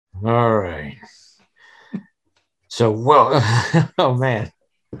All right. So, well, oh man,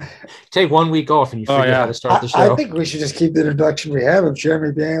 take 1 week off and you forget how to start the I show. think we should just keep the introduction we have of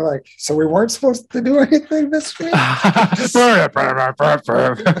Jeremy being like, so we weren't supposed to do anything this week?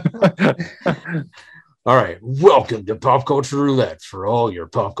 All right. Welcome to Pop Culture Roulette for all your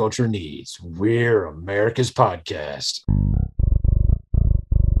pop culture needs. We're America's podcast.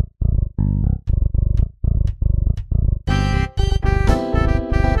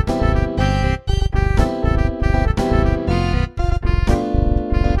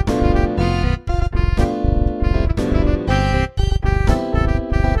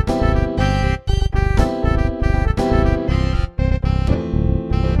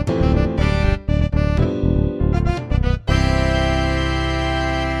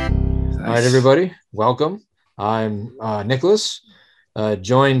 All right, everybody, welcome. I'm Nicholas,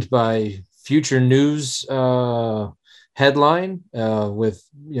 joined by future news headline with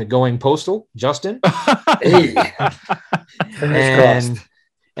going postal, Justin. Hey,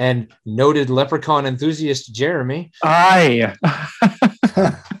 and noted leprechaun enthusiast, Jeremy. Aye.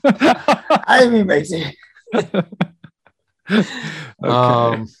 I'm amazing. Okay.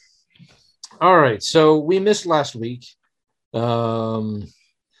 All right, so we missed last week.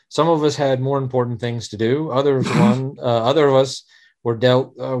 Some of us had more important things to do. Other of us were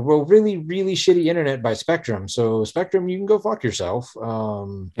dealt really, really shitty internet by Spectrum. So Spectrum, you can go fuck yourself.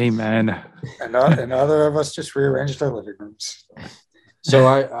 Amen. And other of us just rearranged our living rooms. So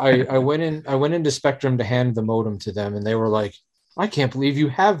I went into Spectrum to hand the modem to them, and they were like, "I can't believe you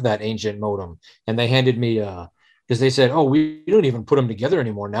have that ancient modem." And they handed me because they said, "Oh, we don't even put them together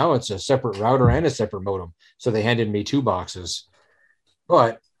anymore. Now it's a separate router and a separate modem." So they handed me 2 boxes.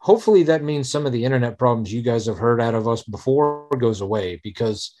 But hopefully that means some of the internet problems you guys have heard out of us before goes away,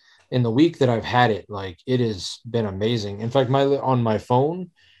 because in the week that I've had it, like, it has been amazing. In fact, on my phone,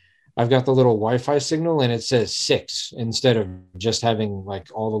 I've got the little Wi-Fi signal and it says 6 instead of just having like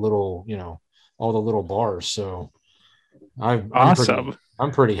all the little bars. So Awesome.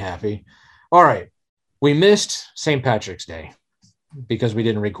 I'm pretty happy. All right. We missed St. Patrick's Day because we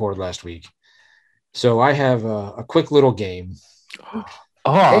didn't record last week. So I have a quick little game.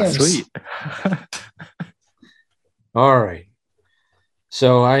 Oh, Games. sweet. All right.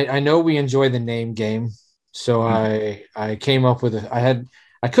 So I know we enjoy the name game. So I came up with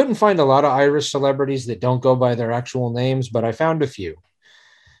I couldn't find a lot of Irish celebrities that don't go by their actual names, but I found a few.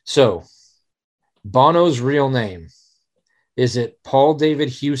 So Bono's real name, is it Paul David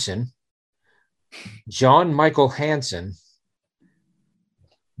Hewson, John Michael Hansen,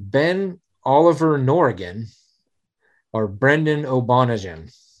 Ben Oliver Norrigan, or Brendan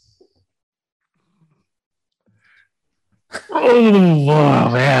O'Bonaghan? Oh,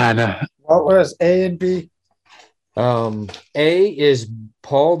 man. What was A and B? A is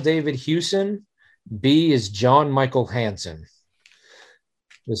Paul David Hewson. B is John Michael Hansen.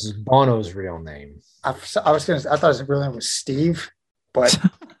 This is Bono's real name. I thought his real name was Steve, but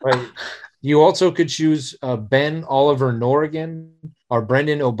Right. You also could choose Ben Oliver Norrigan or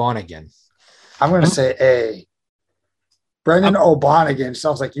Brendan O'Bonaghan. I'm going to say A. Brendan O'Bonaghan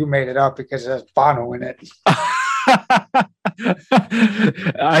sounds like you made it up because it has Bono in it.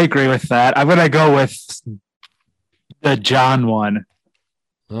 I agree with that. I'm going to go with the John one.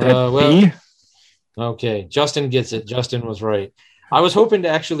 Well, okay. Justin gets it. Justin was right. I was hoping to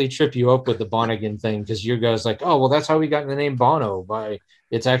actually trip you up with the Bonaghan thing because you guys like, oh, well, that's how we got the name Bono.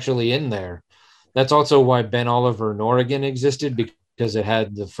 It's actually in there. That's also why Ben Oliver Norrigan existed, because it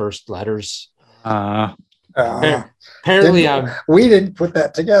had the first letters. Apparently, we didn't put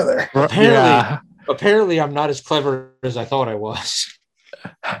that together. Apparently, I'm not as clever as I thought I was.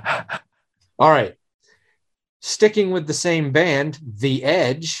 All right. Sticking with the same band, The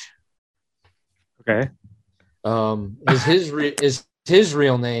Edge. Okay. Is his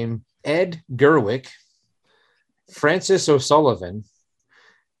real name Ed Gerwick, Francis O'Sullivan,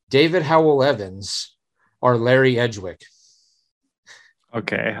 David Howell Evans, or Larry Edgewick?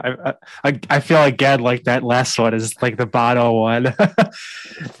 Okay. I feel again like that last one is like the Bono one.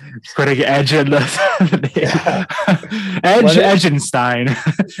 Putting Edge in the Edgenstein.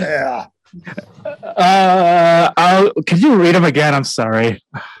 Yeah. Can you read them again? I'm sorry.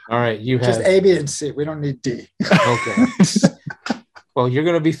 All right, you have just A, B, and C. We don't need D. Okay. Well, you're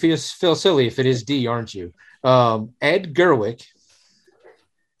going to be feel silly if it is D, aren't you? Ed Gerwick,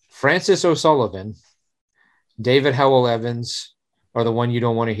 Francis O'Sullivan, David Howell Evans, or the one you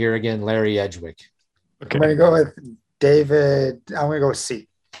don't want to hear again, Larry Edgewick. Okay. I'm going to go with David. I'm going to go with C.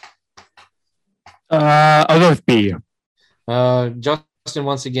 I'll go with B. Justin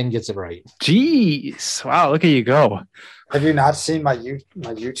once again gets it right. Jeez. Wow, look at you go. Have you not seen my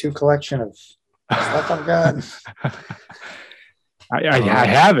YouTube collection of stuff I've got? I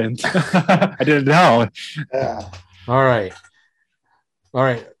haven't. I didn't know. Yeah. All right.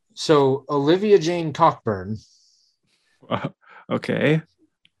 So Olivia Jane Cockburn. Okay.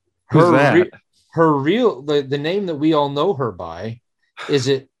 Who's that? Her real the name that we all know her by, is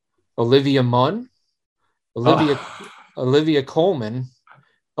it Olivia Munn, Olivia Coleman,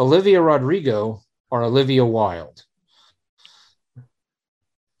 Olivia Rodrigo, or Olivia Wilde?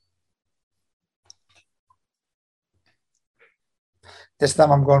 This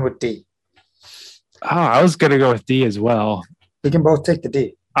time I'm going with D. Oh, I was gonna go with D as well. We can both take the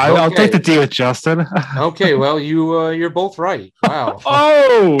D. I'll take the D with Justin. Okay, well you're both right. Wow.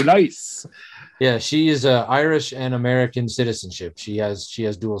 Oh, nice. Yeah, she is Irish and American citizenship. She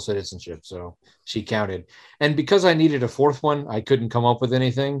has dual citizenship, so she counted. And because I needed a fourth one, I couldn't come up with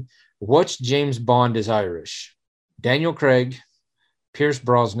anything. Which James Bond is Irish? Daniel Craig, Pierce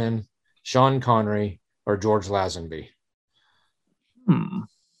Brosnan, Sean Connery, or George Lazenby?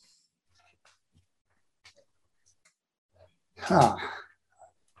 Huh.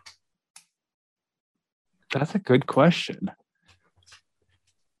 That's a good question.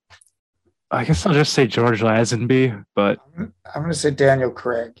 I guess I'll just say George Lazenby, but I'm going to say Daniel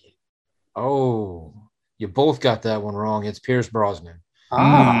Craig. Oh, you both got that one wrong. It's Pierce Brosnan.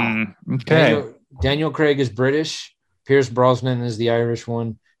 Okay. Daniel Craig is British. Pierce Brosnan is the Irish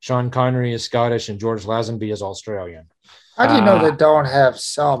one. Sean Connery is Scottish, and George Lazenby is Australian. How do you know they don't have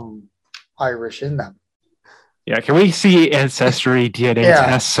some Irish in them? Yeah, can we see ancestry DNA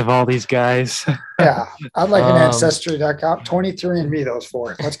tests of all these guys? Yeah, I'd like an ancestry.com. 23andMe, those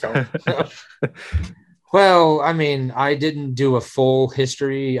four. Let's go. Well, I mean, I didn't do a full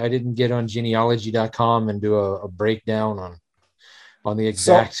history. I didn't get on genealogy.com and do a breakdown on the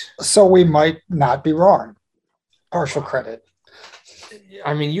exact. So we might not be wrong. Partial credit.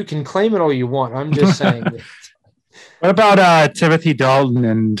 I mean, you can claim it all you want. I'm just saying. What about Timothy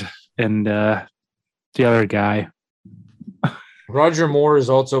Dalton and the other guy? Roger Moore is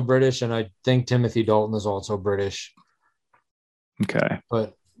also British, and I think Timothy Dalton is also British. Okay.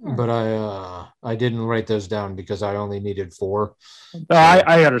 But I didn't write those down because I only needed 4. No,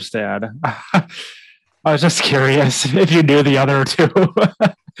 I understand. I was just curious if you knew the other two,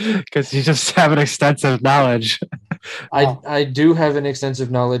 because you just have an extensive knowledge. I do have an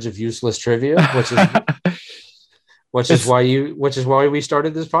extensive knowledge of useless trivia, which is why we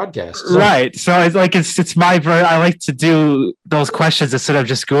started this podcast. So. Right. So it's my I like to do those questions instead of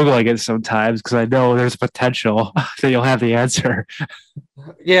just Googling it sometimes, because I know there's potential that you'll have the answer.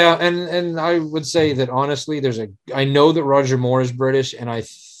 Yeah, and I would say that honestly, I know that Roger Moore is British, and I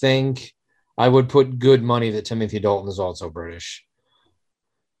think I would put good money that Timothy Dalton is also British.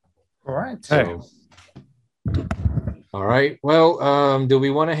 All right. So, all right. Well, do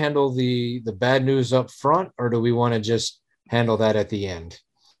we want to handle the bad news up front, or do we want to just handle that at the end?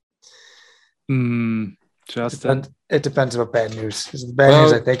 Justin, it depends about bad news. Is it bad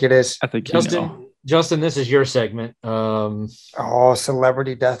news? I think it is. I think Justin, this is your segment.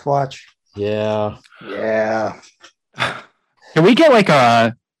 Celebrity Death Watch. Yeah. Can we get like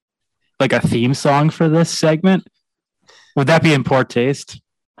a theme song for this segment? Would that be in poor taste?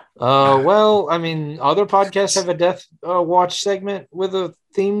 Well, I mean, other podcasts have a Death Watch segment with a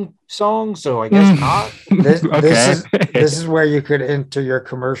theme song, so I guess not. This is where you could enter your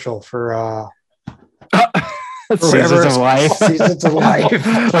commercial for Seasons of Life. Seasons of Life.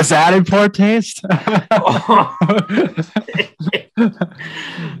 Was that in poor taste?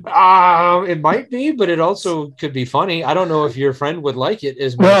 It might be, but it also could be funny. I don't know if your friend would like it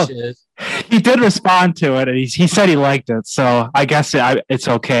as much as he did respond to it, and he said he liked it, so I guess it's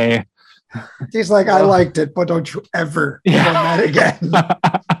okay. He's like, I liked it, but don't you ever do that again.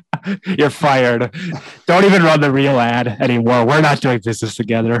 You're fired. Don't even run the real ad anymore. We're not doing business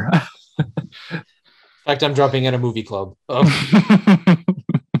together. In fact, I'm dropping in a movie club. No,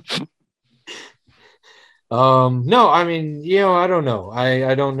 I mean, I don't know.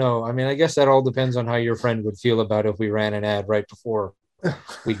 I don't know. I mean, I guess that all depends on how your friend would feel about if we ran an ad right before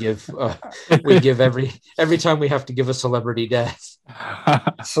we give every time we have to give a celebrity death.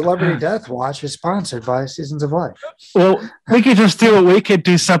 Celebrity Death Watch is sponsored by Seasons of Life. Well, we could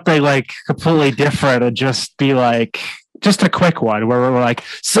do something like completely different and just be like, just a quick one where we're like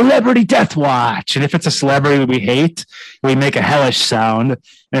Celebrity Death Watch. And if it's a celebrity we hate, we make a hellish sound.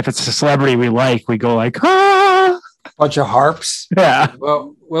 And if it's a celebrity we like, we go like, ah. Bunch of harps. Yeah.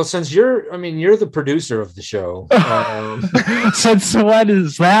 Well, since you're the producer of the show. Since when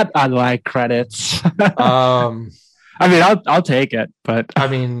is that on my credits? I mean, I'll take it, but I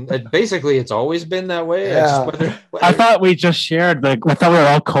mean, basically, it's always been that way. Yeah. I thought we just shared I thought we were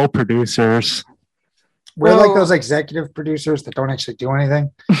all co-producers. We're like Well- those executive producers that don't actually do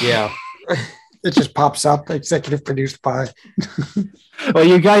anything. Yeah. It just pops up, executive produced by. Well,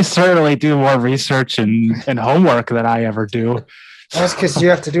 you guys certainly do more research and homework than I ever do. That's because you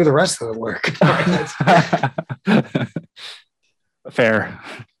have to do the rest of the work. Fair.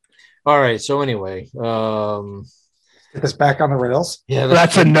 All right. So anyway, Get this back on the rails. yeah.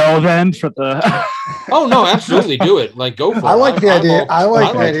 That's a no then for the. Oh no, absolutely do it. Like go for it. I like the idea. I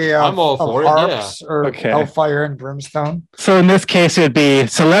like the I'm idea I'm all of for it. Yeah. harps or Okay. hellfire and brimstone. So in this case, it would be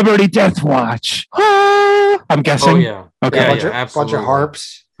Celebrity Death Watch. I'm guessing. Oh yeah. Okay. Yeah, Yeah, bunch, yeah, of, absolutely. bunch of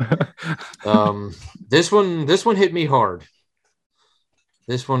harps. This one hit me hard.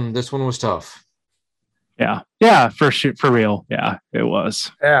 This one was tough. Yeah, for real. Yeah, it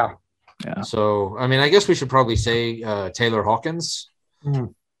was. Yeah. So I mean, I guess we should probably say Taylor Hawkins Hmm.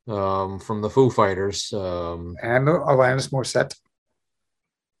 from the Foo Fighters. And Alanis Morissette.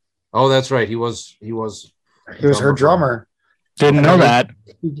 Oh, that's right. He was He was her drummer. Didn't know that.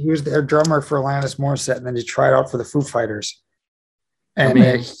 He was their drummer for Alanis Morissette, and then he tried out for the Foo Fighters. And I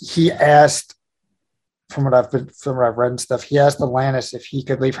mean- he asked, from what I've read and stuff, he asked Alanis if he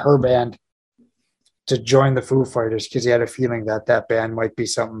could leave her band to join the Foo Fighters because he had a feeling that band might be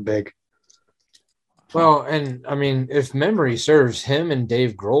something big. Well, and I mean, if memory serves, him and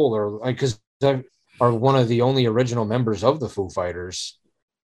Dave Grohl are like because are one of the only original members of the Foo Fighters.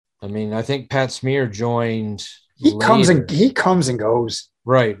 I mean, I think Pat Smear joined. He comes later. and goes.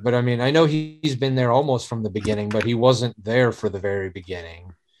 Right, but I mean, I know he's been there almost from the beginning, but he wasn't there for the very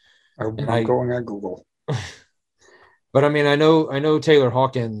beginning. I'm And going on Google. But I mean, I know Taylor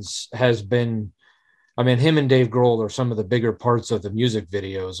Hawkins has been. I mean, him and Dave Grohl are some of the bigger parts of the music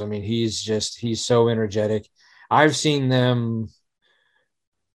videos. I mean, he's so energetic. I've seen them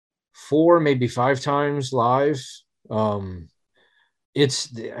 4, maybe 5 times live. I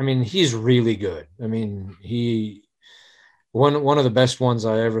mean, he's really good. I mean, one of the best ones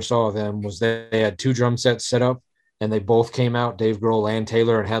I ever saw of them was they had 2 drum sets set up and they both came out, Dave Grohl and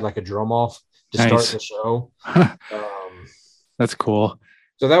Taylor, and had like a drum off to start Nice. the show. That's cool.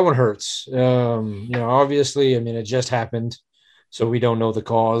 So that one hurts. Obviously, I mean, it just happened, so we don't know the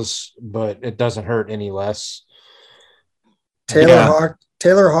cause, but it doesn't hurt any less. Yeah.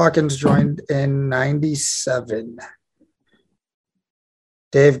 Taylor Hawkins joined in 97.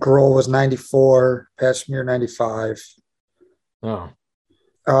 Dave Grohl was 94. Pat Smear 95. Oh,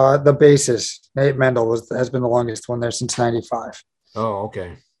 The bassist, Nate Mendel, has been the longest one there since 95.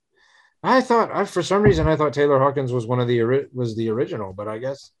 okay. For some reason, I thought Taylor Hawkins was was the original, but I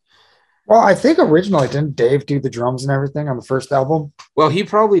guess. Well, I think originally, didn't Dave do the drums and everything on the first album? Well, he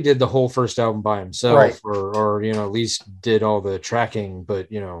probably did the whole first album by himself, Right. or at least did all the tracking.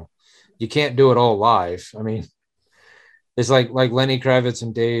 But you can't do it all live. I mean, it's like Lenny Kravitz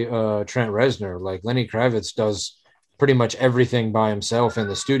and Trent Reznor. Like Lenny Kravitz does pretty much everything by himself in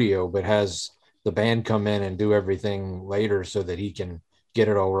the studio, but has the band come in and do everything later so that he can get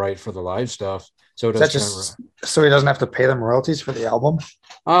it all right for the live stuff. So Is that just so he doesn't have to pay them royalties for the album?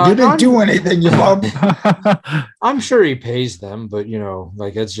 You didn't do anything, you bum. I'm sure he pays them, but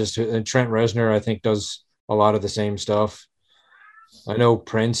it's just Trent Reznor, I think, does a lot of the same stuff. I know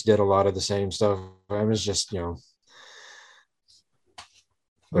Prince did a lot of the same stuff. I was just,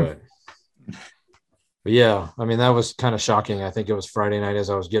 but yeah, I mean, that was kind of shocking. I think it was Friday night as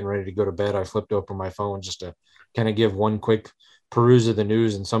I was getting ready to go to bed. I flipped open my phone just to kind of give one quick peruse of the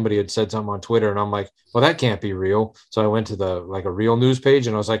news, and somebody had said something on Twitter, and I'm like, well, that can't be real. So I went to a real news page,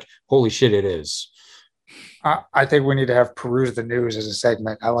 and I was like, holy shit, it is. I think we need to have peruse the news as a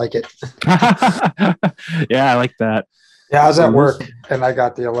segment. I like it. Yeah, I like that. Yeah, I was at work and I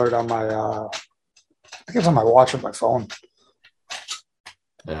got the alert on my I think it's on my watch on my phone.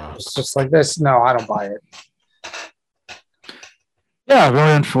 Yeah. It's just like this. No, I don't buy it. Yeah,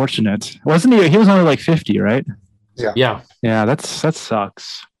 really unfortunate. Wasn't he? He was only like 50, right? Yeah. Yeah, that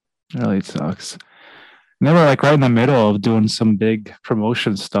sucks. Really sucks. And they were like right in the middle of doing some big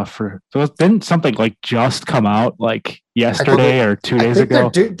promotion stuff for. So didn't something like just come out like yesterday or 2 days ago?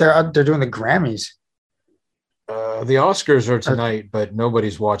 They're doing the Grammys. The Oscars are tonight, but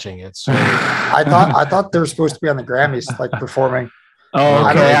nobody's watching it. So I thought they were supposed to be on the Grammys, like performing. Oh,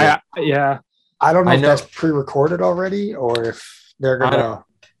 I okay. Yeah. I don't know I if know- that's pre-recorded already or if they're gonna.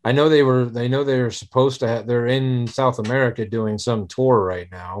 I know they were supposed to have, they're in South America doing some tour right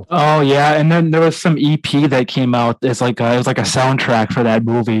now. Oh, yeah. And then there was some EP that came out. It was like a soundtrack for that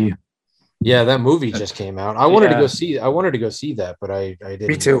movie. Yeah, that movie just came out. I wanted to Yeah. go see that, but I didn't.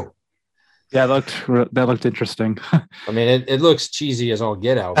 Me too. Yeah, that looked interesting. I mean, it looks cheesy as all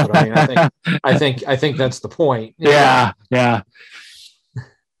get out, but I mean, I think that's the point. Yeah.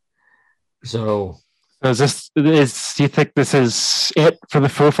 So Do you think this is it for the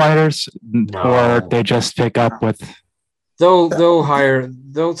Foo Fighters, or they just pick up with?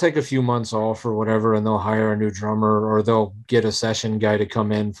 They'll take a few months off or whatever, and they'll hire a new drummer, or they'll get a session guy to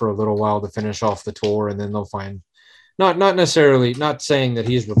come in for a little while to finish off the tour, and then they'll find not necessarily, not saying that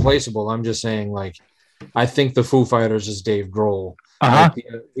he's replaceable. I'm just saying, like, I think the Foo Fighters is Dave Grohl. Like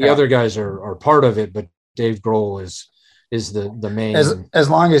the other guys are part of it, but Dave Grohl is the main. As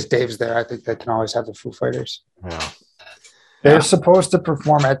long as Dave's there, I think they can always have the Foo Fighters. Yeah. They're supposed to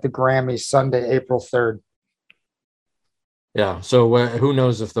perform at the Grammys Sunday, April 3rd. Yeah. So who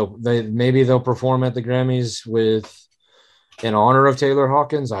knows if maybe they'll perform at the Grammys in honor of Taylor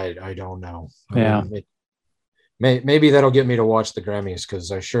Hawkins. I don't know. Yeah. Maybe that'll get me to watch the Grammys,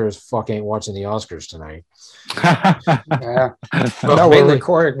 because I sure as fuck ain't watching the Oscars tonight. Yeah. No, we're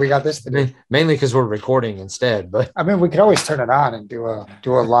recording. We got this to do. Mainly because we're recording instead. But I mean, we could always turn it on and do a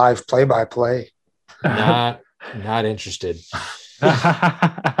live play-by-play. Not interested.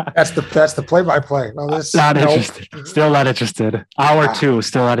 That's the play-by-play. Well, interested. Still not interested. Hour 2,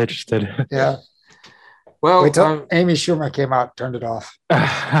 still not interested. Yeah. Well, wait till Amy Schumer came out, turned it off.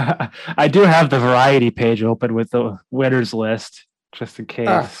 I do have the Variety page open with the winners list, just in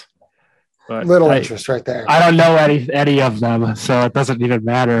case. But little interest right there. I don't know any of them, so it doesn't even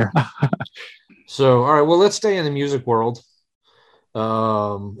matter. So, all right. Well, let's stay in the music world.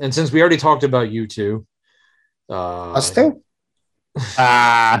 And since we already talked about U2, us too.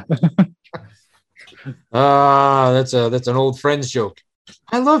 That's an old Friends joke.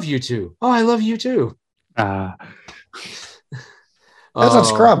 I love U2. Oh, I love U2. That's on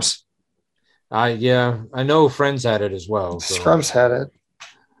Scrubs. I know Friends had it as well. So. Scrubs had it.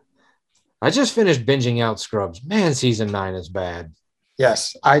 I just finished binging out Scrubs. Man, season 9 is bad.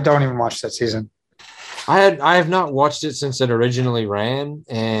 Yes, I don't even watch that season. I have not watched it since it originally ran,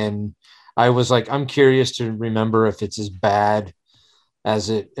 and I was like, I'm curious to remember if it's as bad as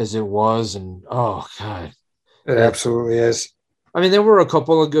it was. And oh god, it absolutely is. I mean, there were a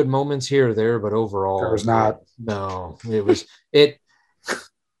couple of good moments here or there, but overall, there was not. No, it was it.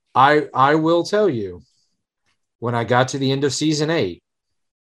 I will tell you, when I got to the end of season 8,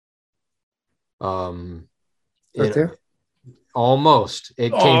 almost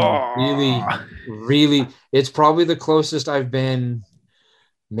it came really. It's probably the closest I've been,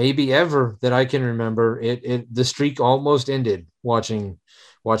 maybe ever, that I can remember. The streak almost ended watching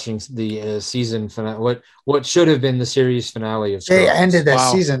the season finale. What should have been the series finale of Scrubs. They ended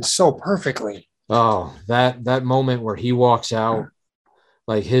that season so perfectly. Oh, that moment where he walks out,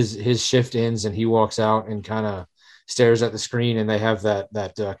 like his shift ends and he walks out and kind of stares at the screen, and they have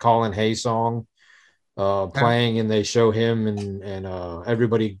that Colin Hay song playing, and they show him and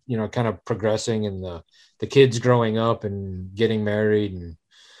everybody, kind of progressing, and the kids growing up and getting married, and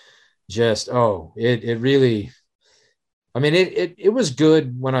just it really. I mean, it was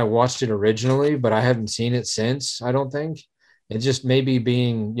good when I watched it originally, but I haven't seen it since, I don't think. It just maybe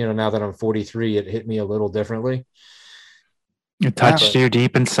being, now that I'm 43, it hit me a little differently. It touched you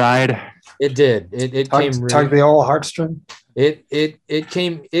deep inside. It did. It came really, tugged the old heartstring.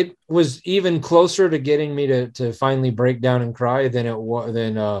 It was even closer to getting me to finally break down and cry than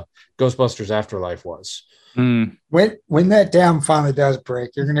Ghostbusters Afterlife was. When that dam finally does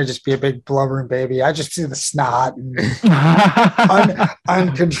break, you're gonna just be a big blubbering baby. I just see the snot and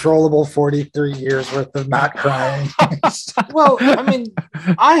uncontrollable 43 years worth of not crying. Well, I mean,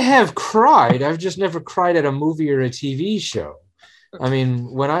 I have cried. I've just never cried at a movie or a TV show. I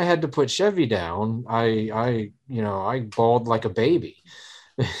mean, when I had to put Chevy down, I bawled like a baby.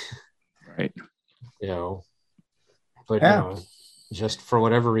 Right. But just for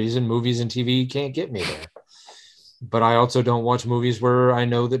whatever reason, movies and TV can't get me there. But I also don't watch movies where I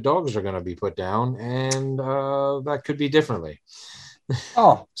know that dogs are going to be put down, and that could be differently.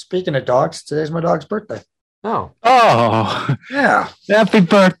 Oh, speaking of dogs, today's my dog's birthday. Oh, yeah! Happy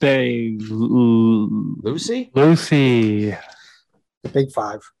birthday, Lucy! Lucy, the big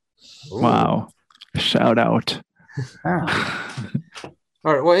 5. Ooh. Wow! Shout out.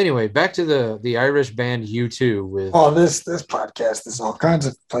 All right. Well, anyway, back to the Irish band U2 with. Oh, this podcast is all kinds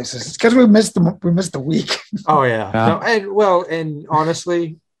of places. It's because we missed the week. Oh yeah. No, and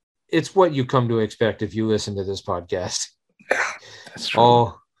honestly, it's what you come to expect if you listen to this podcast. That's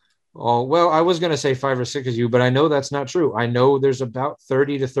true. Well, I was going to say 5 or 6 of you, but I know that's not true. I know there's about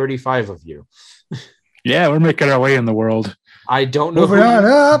 30 to 35 of you. Yeah, we're making our way in the world. I don't know. Moving on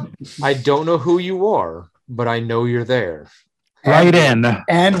up. I don't know who you are, but I know you're there. Right in.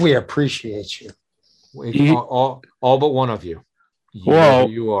 And we appreciate you. All but one of you. You Whoa. know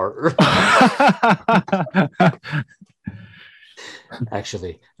who you are.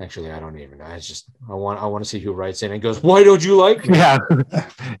 Actually, I don't even know. I want to see who writes in and goes, "Why don't you like me?" Yeah.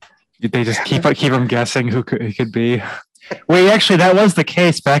 They just keep them guessing who it could be. That was the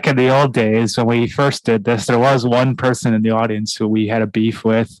case back in the old days when we first did this. There was one person in the audience who we had a beef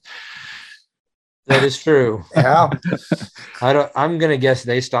with. That is true. Yeah. I'm gonna guess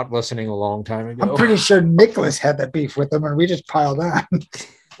they stopped listening a long time ago. I'm pretty sure Nicholas had that beef with them and we just piled on.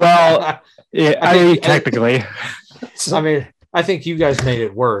 Well, yeah, technically. I think you guys made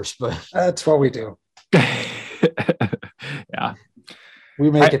it worse, but that's what we do. Yeah. We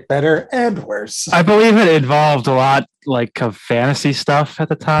make it better and worse. I believe it involved a lot of fantasy stuff at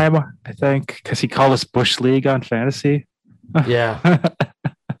the time, I think, because he called us Bush League on fantasy. Yeah.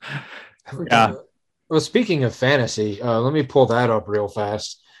 Yeah. Well, speaking of fantasy, let me pull that up real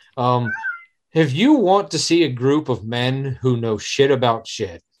fast. If you want to see a group of men who know shit about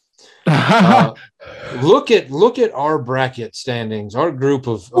shit, look at our bracket standings, our group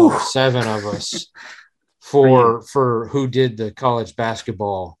of 7 of us for who did the college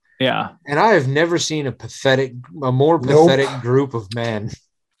basketball. Yeah. And I have never seen a more pathetic group of men.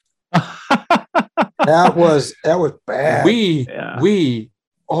 That was bad. We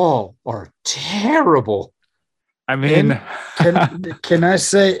all are terrible. I mean, can I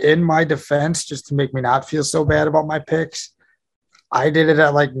say in my defense, just to make me not feel so bad about my picks, I did it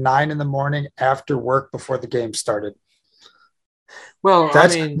at like 9 a.m. after work before the game started. Well,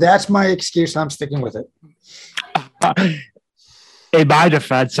 that's my excuse. I'm sticking with it. In my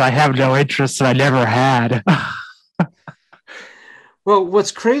defense, I have no interest and I never had. Well,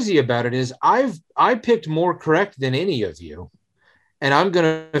 what's crazy about it is I picked more correct than any of you, and I'm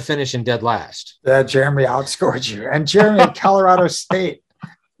going to finish in dead last. Yeah, Jeremy outscored you. And Jeremy at Colorado State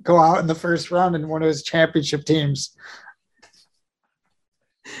go out in the first round in one of his championship teams.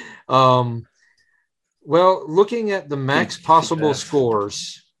 Well, looking at the max possible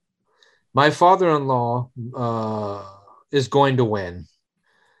scores, my father-in-law is going to win.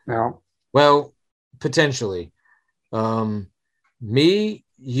 No. Well, potentially. Me,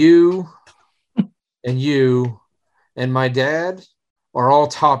 you, and my dad are all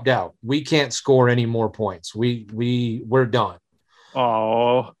topped out. We can't score any more points. We're done.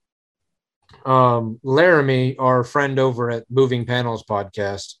 Oh. Laramie, our friend over at Moving Panels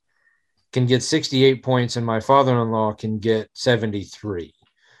podcast, can get 68 points, and my father-in-law can get 73.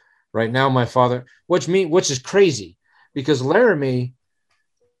 Right now, my father, which is crazy because Laramie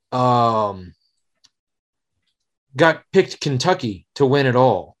got picked Kentucky to win it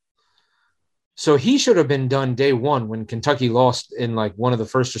all. So he should have been done day one when Kentucky lost in like one of the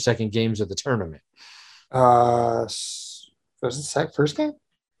first or second games of the tournament. Was it first game?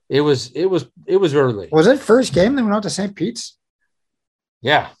 It was early. Was it first game? They went out to St. Pete's?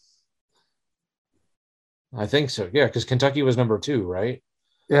 Yeah. I think so. Yeah, because Kentucky was number 2, right?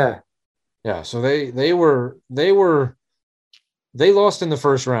 Yeah. Yeah. So they lost in the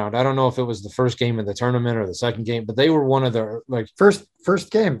first round. I don't know if it was the first game of the tournament or the second game, but they were one of the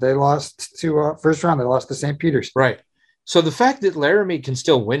first game. They lost to first round. They lost to St. Peter's. Right. So the fact that Laramie can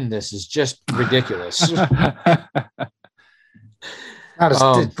still win this is just ridiculous. Not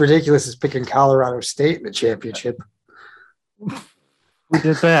as ridiculous as picking Colorado State in the championship. Who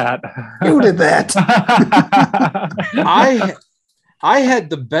did that? Who did that? I had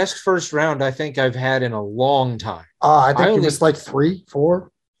the best first round I think I've had in a long time. I think it was like 3, 4.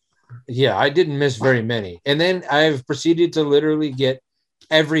 Yeah, I didn't miss very many. And then I've proceeded to literally get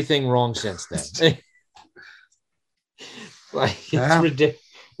everything wrong since then. It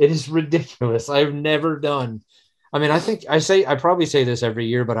is ridiculous. I've never done. I mean, I probably say this every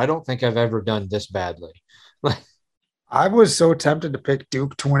year, but I don't think I've ever done this badly. I was so tempted to pick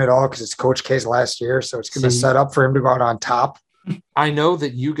Duke to win it all because it's Coach K's last year, so it's going to set up for him to go out on top. I know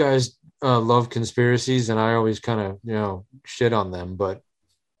that you guys love conspiracies, and I always kind of shit on them, but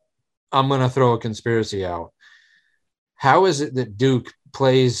I'm going to throw a conspiracy out. How is it that Duke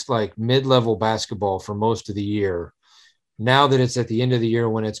plays like mid-level basketball for most of the year? Now that it's at the end of the year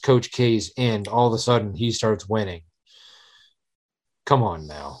when it's Coach K's end, all of a sudden he starts winning. Come on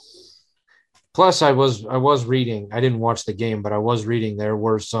now. Plus, I was reading. I didn't watch the game, but I was reading. There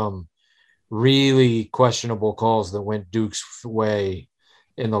were some really questionable calls that went Duke's way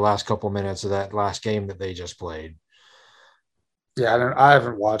in the last couple minutes of that last game that they just played. Yeah, I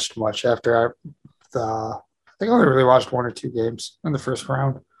haven't watched much after I think I only really watched 1 or 2 games in the first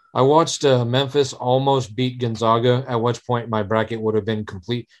round. I watched Memphis almost beat Gonzaga, at which point my bracket would have been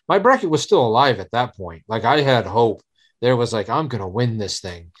complete. My bracket was still alive at that point. Like I had hope there was like, I'm gonna win this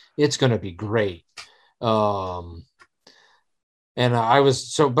thing. It's gonna be great. And I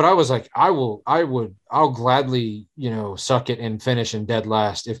was like, I'll gladly, suck it and finish in dead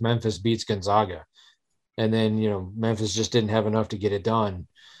last if Memphis beats Gonzaga. And then, Memphis just didn't have enough to get it done.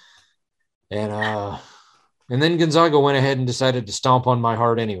 And then Gonzaga went ahead and decided to stomp on my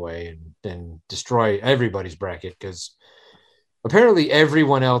heart anyway and destroy everybody's bracket because apparently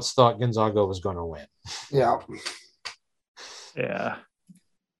everyone else thought Gonzaga was going to win. Yeah. Yeah.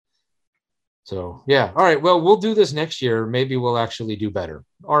 So, yeah. All right. Well, we'll do this next year. Maybe we'll actually do better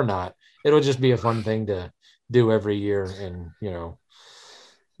or not. It'll just be a fun thing to do every year. And,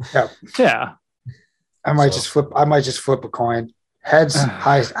 Yeah. Yeah. I might just flip a coin. Heads,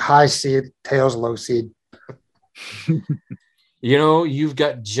 high seed, tails, low seed. You've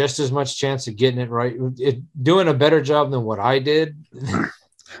got just as much chance of getting it right. Doing a better job than what I did.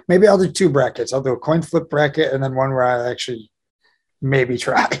 Maybe I'll do 2 brackets. I'll do a coin flip bracket and then one where I actually maybe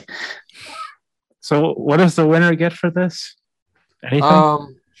try. So what does the winner get for this?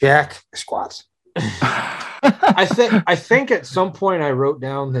 Anything? Jack squats. I think at some point I wrote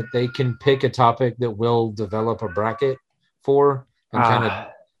down that they can pick a topic that we'll develop a bracket for and kind of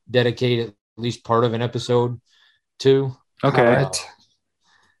dedicate at least part of an episode to. Okay. Right.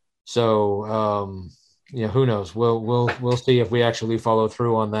 So who knows? We'll see if we actually follow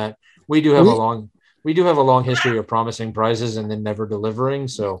through on that. We do have a long history of promising prizes and then never delivering.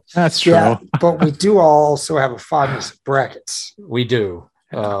 So that's true. Yeah, but we do also have a fondness of brackets. We do.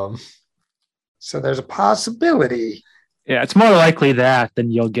 So there's a possibility. Yeah, it's more likely that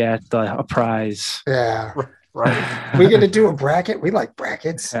than you'll get a prize. Yeah. Right. We're gonna do a bracket. We like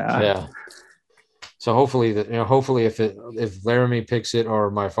brackets. Yeah. So hopefully if Laramie picks it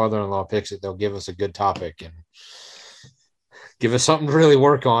or my father-in-law picks it, they'll give us a good topic and give us something to really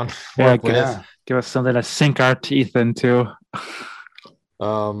work on. Give us something to sink our teeth into.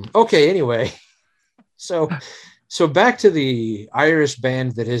 Okay. Anyway, so back to the Irish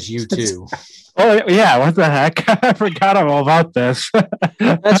band that is U2. Oh yeah, what the heck? I forgot all about this.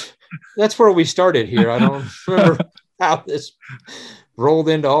 That's where we started here. I don't remember how this rolled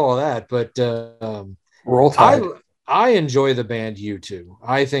into all of that, but Roll Tide. I enjoy the band U2.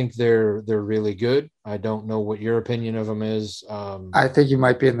 I think they're really good. I don't know what your opinion of them is. I think you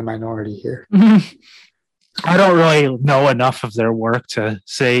might be in the minority here. I don't really know enough of their work to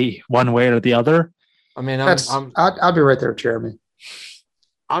say one way or the other. I mean, I'll be right there, Jeremy.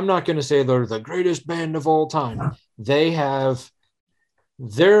 I'm not going to say they're the greatest band of all time. They're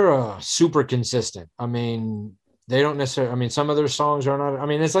super consistent. I mean, they don't necessarily, I mean, some of their songs are not, I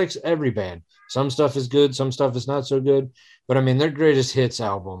mean, it's like every band. Some stuff is good, some stuff is not so good. But I mean, their greatest hits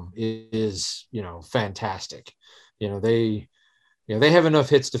album is, fantastic. They have enough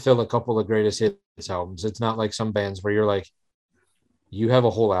hits to fill a couple of greatest hits albums. It's not like some bands where you're like, you have a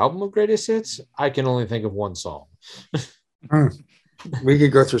whole album of greatest hits? I can only think of one song. We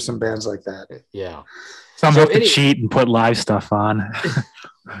could go through some bands like that. Yeah. Some have to cheat and put live stuff on.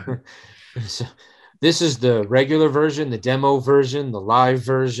 So, this is the regular version, the demo version, the live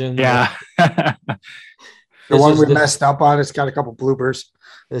version. Yeah. The one we messed up on, it's got a couple bloopers.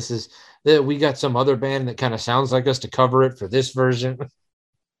 We got some other band that kind of sounds like us to cover it for this version.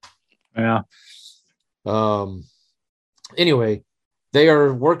 Yeah. Anyway, they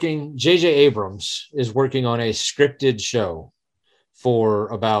are working. J.J. Abrams is working on a scripted show for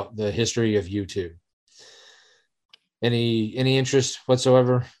about the history of U2. Any interest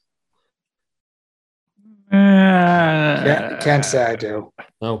whatsoever? Can't say I do.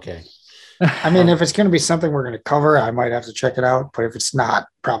 Okay. I mean, if it's going to be something we're going to cover, I might have to check it out. But if it's not,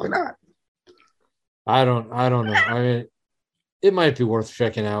 probably not. I don't know. I mean, it might be worth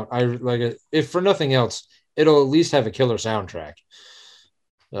checking out. I like it. If for nothing else, it'll at least have a killer soundtrack.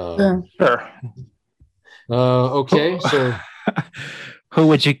 Yeah. Sure. Okay. So, who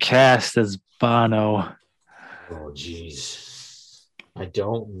would you cast as Bono? Oh, geez. I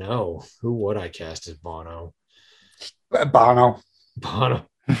don't know. Who would I cast as Bono? Bono.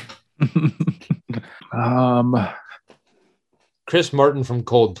 Chris Martin from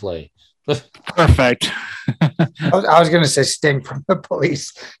Coldplay. Perfect. I was going to say Sting from the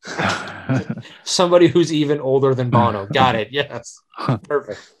Police. Somebody who's even older than Bono. Got it. Yes.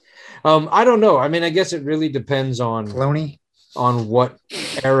 Perfect. I don't know. I mean, I guess it really depends on Clooney. On what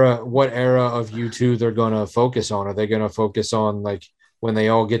era of U2 they're going to focus on. Are they going to focus on like when they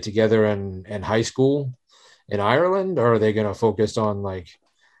all get together in high school in Ireland? Or are they going to focus on like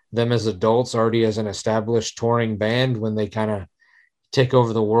them as adults already as an established touring band when they kind of take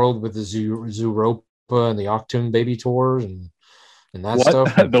over the world with the Zooropa and the Achtung Baby tours? And and that What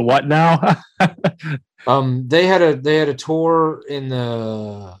stuff. the what now? They had a tour in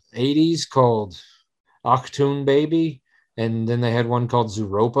the 80s called Achtung Baby, and then they had one called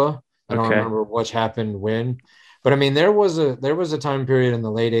Zooropa. I don't Okay. remember what happened when, but I mean there was a time period in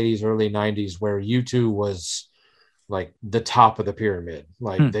the late 80s, early 90s where U2 was like the top of the pyramid.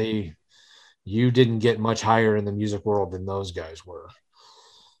 Like you didn't get much higher in the music world than those guys were.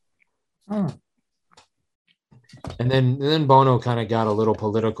 Hmm. And then Bono kind of got a little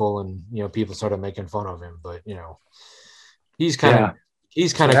political, and people started making fun of him. But he's kind of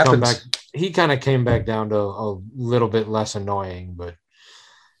come back. He kind of came back down to a little bit less annoying. But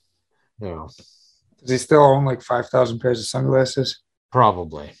Does he still own like 5,000 pairs of sunglasses?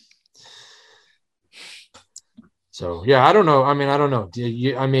 probably. So yeah, I don't know. I mean, I don't know.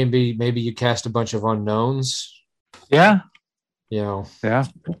 Maybe you cast a bunch of unknowns. Yeah. Yeah.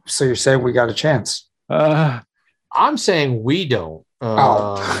 So you're saying we got a chance? I'm saying we don't.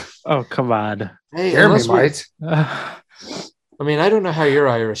 Oh, come on. Hey, Jeremy might. I mean, I don't know how your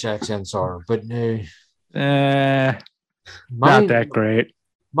Irish accents are, but not that great.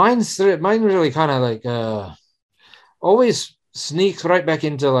 Mine really kind of like always sneaks right back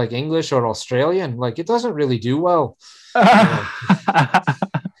into like English or Australian. Like it doesn't really do well. All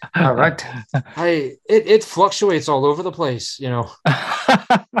right. It fluctuates all over the place.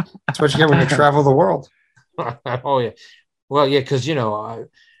 That's what you get when you travel the world. Oh yeah. Well, yeah, because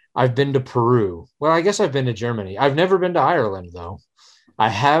I've been to Peru. Well, I guess I've been to Germany. I've never been to Ireland though. I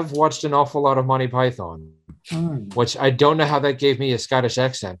have watched an awful lot of Monty Python, which I don't know how that gave me a Scottish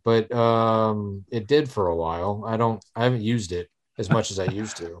accent, but it did for a while. I haven't used it as much as I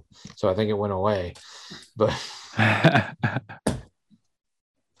used to, so I think it went away. But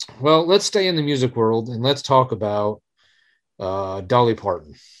well, let's stay in the music world and let's talk about Dolly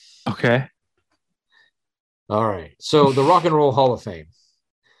Parton. Okay. All right. So the Rock and Roll Hall of Fame.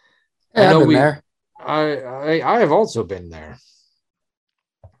 Yeah, I've been there. I have also been there.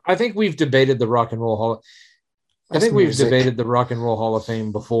 I think we've debated the Rock and Roll Hall. Debated the Rock and Roll Hall of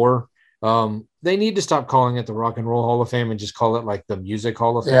Fame before. They need to stop calling it the Rock and Roll Hall of Fame and just call it like the Music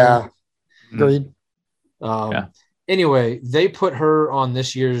Hall of Fame. Yeah. Agreed. Anyway, they put her on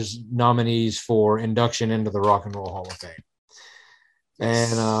this year's nominees for induction into the Rock and Roll Hall of Fame.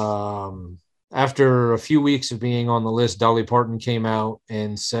 And after a few weeks of being on the list, Dolly Parton came out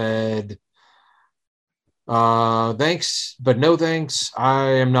and said, thanks, but no thanks. I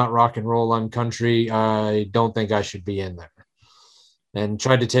am not rock and roll. I'm country. I don't think I should be in there. And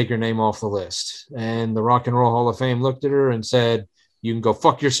tried to take her name off the list. And the Rock and Roll Hall of Fame looked at her and said, you can go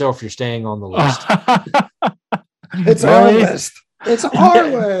fuck yourself. You're staying on the list. It's our list. It's our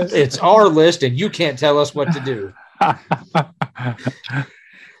list. It's our list, and you can't tell us what to do.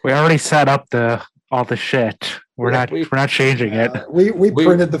 We already set up all the shit. We're not changing it. We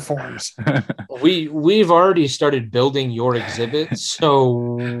printed the forms. We've already started building your exhibit,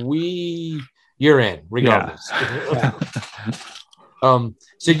 so you're in regardless. Yeah.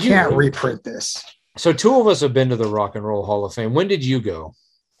 So you can't reprint this. So two of us have been to the Rock and Roll Hall of Fame. When did you go?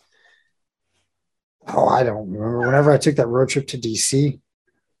 Oh, I don't remember. Whenever I took that road trip to DC.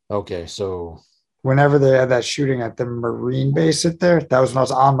 Okay, so whenever they had that shooting at the Marine base there, that was when I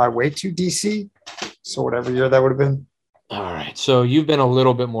was on my way to DC. So whatever year that would have been. All right. So you've been a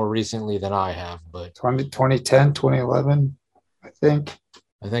little bit more recently than I have, but 2010, 2011, I think.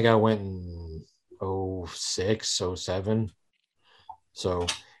 I think I went in 06, 07. So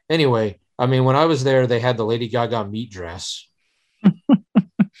anyway, I mean, when I was there, they had the Lady Gaga meat dress.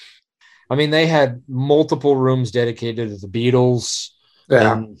 I mean, they had multiple rooms dedicated to the Beatles.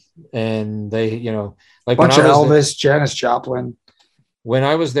 Yeah. And they, like bunch of Elvis, Janis Joplin. When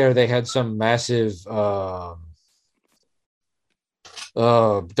I was there, they had some massive Dark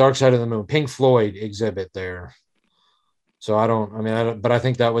Side of the Moon, Pink Floyd exhibit there. So but I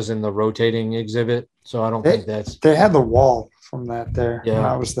think that was in the rotating exhibit. So I don't think that's. They had the wall from that there when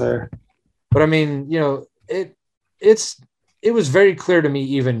I was there. But I mean, it was very clear to me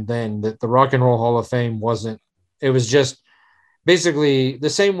even then that the Rock and Roll Hall of Fame it was just basically the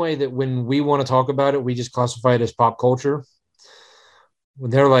same way that when we want to talk about it, we just classify it as pop culture.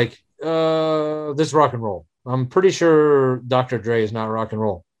 When they're like, this is rock and roll. I'm pretty sure Dr. Dre is not rock and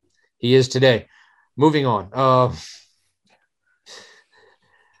roll. He is today. Moving on.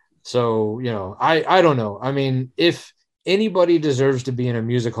 So, I don't know. I mean, if anybody deserves to be in a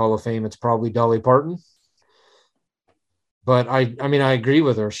music hall of fame, it's probably Dolly Parton. But I agree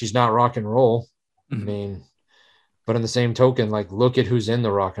with her. She's not rock and roll. Mm-hmm. I mean, but in the same token, like, look at who's in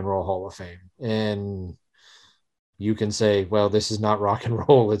the Rock and Roll Hall of Fame. And you can say, well, this is not rock and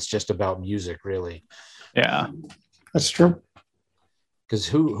roll. It's just about music, really. Yeah. That's true. Because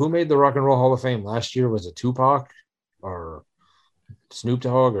who made the Rock and Roll Hall of Fame last year? Was it Tupac or Snoop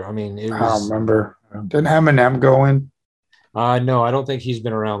Dogg? Or I mean, it I don't was. remember. Didn't Eminem go in? No, I don't think he's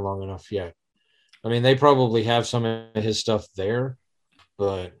been around long enough yet. I mean, they probably have some of his stuff there,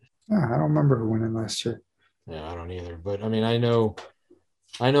 but Yeah, I don't remember who went in last year. yeah, I don't either. But I mean, I know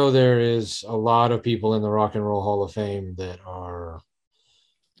there is a lot of people in the Rock and Roll Hall of Fame that are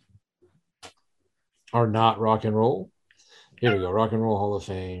not rock and roll. Here we go. Rock and Roll Hall of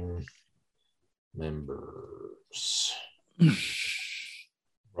Fame members.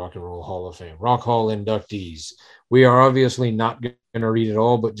 Rock and Roll Hall of Fame. Rock Hall inductees. We are obviously not going to read it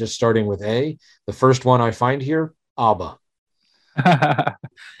all, but just starting with A. The first one I find here, ABBA. Yeah.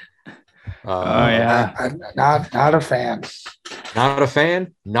 Not a fan. Not a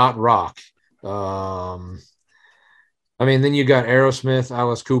fan, not rock. I mean, then you got Aerosmith,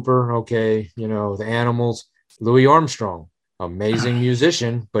 Alice Cooper, okay, you know, the Animals, Louis Armstrong, amazing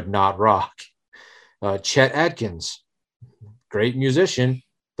musician, but not rock. Chet Atkins, great musician,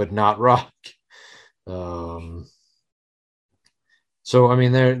 but not rock. So I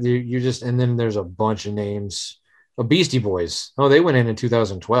mean, you just, and then there's a bunch of names. Beastie Boys. Oh, they went in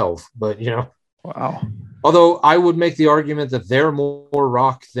 2012, but you know, Wow. although I would make the argument that they're more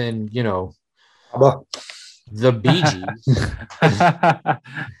rock than, you know, the Bee Gees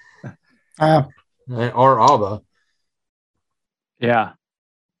or ABBA. Yeah.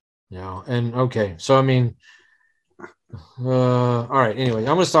 You know, and okay, so I mean, all right. Anyway,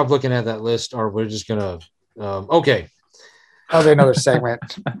 I'm gonna stop looking at that list, or we're just gonna. Okay. Probably another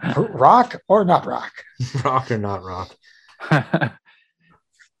segment. Rock or not rock? Rock or not rock?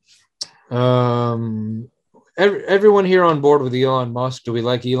 Everyone here on board with Elon Musk? Do we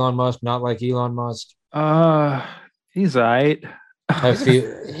like Elon Musk? Not like Elon Musk? He's all right.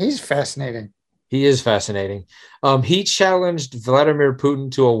 He's fascinating. He is fascinating. He challenged Vladimir Putin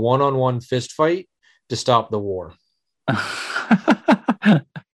to a one-on-one fist fight to stop the war.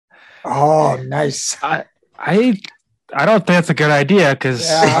 Oh, nice. I don't think that's a good idea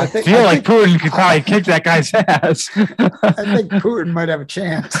because I feel like Putin could probably kick that guy's ass. I think Putin might have a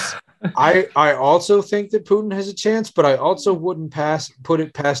chance. I also think that Putin has a chance, but I also wouldn't put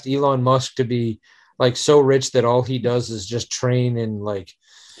it past Elon Musk to be like so rich that all he does is just train in like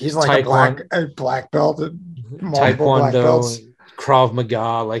he's like a black belt, Taekwondo, Krav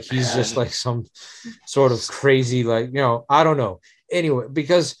Maga. Like he's just like some sort of crazy, like, you know, I don't know. Anyway,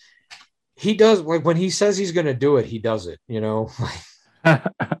 because he does, like, when he says he's going to do it, he does it, you know.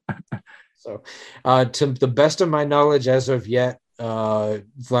 So, to the best of my knowledge, as of yet,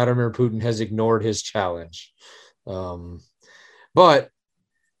 Vladimir Putin has ignored his challenge. But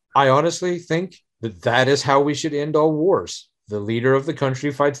I honestly think that is how we should end all wars. The leader of the country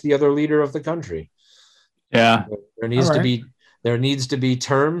fights the other leader of the country. Yeah. There needs to be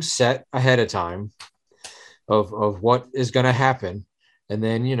terms set ahead of time of what is going to happen. And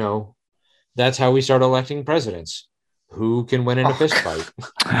then, you know, that's how we start electing presidents. Who can win in a fist fight?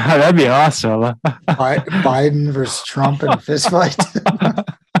 That'd be awesome. Biden versus Trump in a fist fight.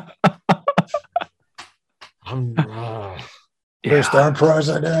 First our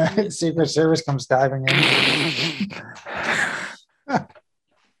president. Secret Service comes diving in.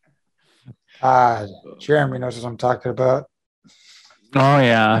 Jeremy knows what I'm talking about. Oh,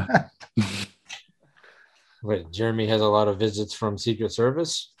 yeah. Wait, Jeremy has a lot of visits from Secret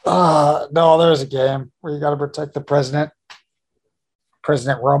Service? No, there's a game where you got to protect the president.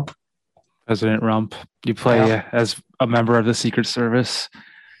 President Rump. President Rump. You play as a member of the Secret Service,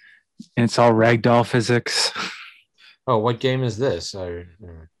 and it's all ragdoll physics. Oh, what game is this? I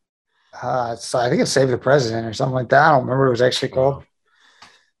think it's Save the President or something like that. I don't remember what it was actually called.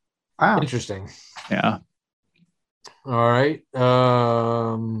 Wow. Interesting. Yeah. All right.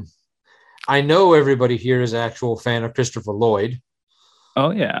 I know everybody here is an actual fan of Christopher Lloyd.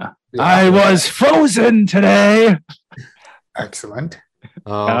 Oh, yeah. I was frozen today. Excellent.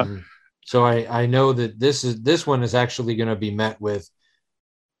 So I know that this one is actually going to be met with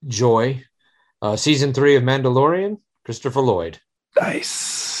joy. Season 3 of Mandalorian, Christopher Lloyd.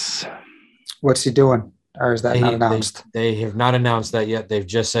 Nice. What's he doing? Or is that not announced? They have not announced that yet. They've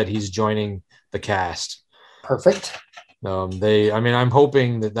just said he's joining the cast. Perfect. I'm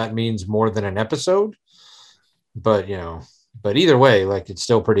hoping that means more than an episode, but either way, like, it's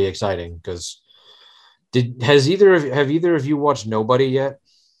still pretty exciting because have either of you watched Nobody yet?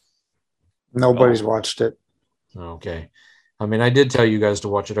 Nobody's watched it. Okay. I mean, I did tell you guys to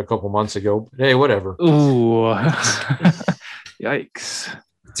watch it a couple months ago, but hey, whatever. Ooh. Yikes.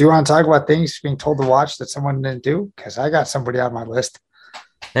 Do you want to talk about things being told to watch that someone didn't do? Because I got somebody on my list.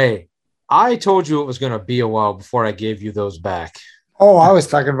 Hey, I told you it was going to be a while before I gave you those back. Oh, I was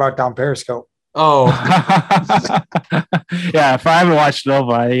talking about down Periscope. Oh, Yeah, if I haven't watched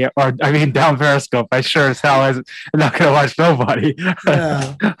Nobody, or I mean down Periscope, I sure as hell am not going to watch Nobody.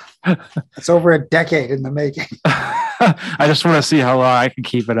 Yeah, it's over a decade in the making. I just want to see how long I can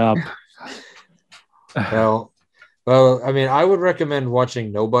keep it up. well, I mean, I would recommend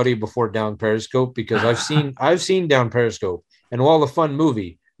watching Nobody before Down Periscope because I've seen Down Periscope, and while a fun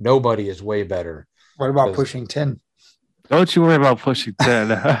movie, Nobody is way better. What about 'Cause- Pushing 10? Don't you worry about pushing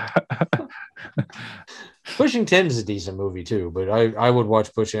 10. Pushing 10 is a decent movie too, but I would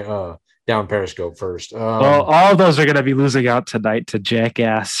watch Pushing Down Periscope first. Well, all those are going to be losing out tonight to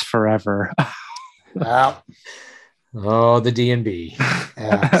Jackass Forever. Yeah, Oh, the D&B.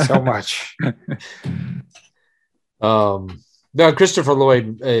 yeah, so much. No, Christopher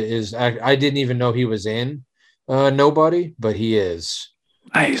Lloyd is. I didn't even know he was in Nobody, but he is.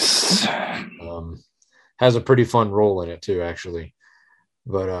 Nice. Has a pretty fun role in it too, actually.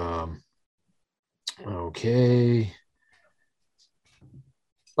 But okay.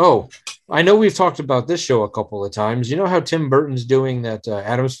 Oh, I know we've talked about this show a couple of times. You know how Tim Burton's doing that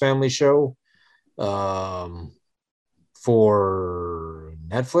Addams Family show for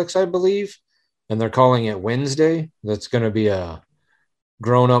Netflix, I believe, and they're calling it Wednesday. That's going to be a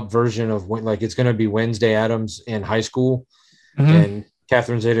grown-up version of like it's going to be Wednesday Addams in high school, and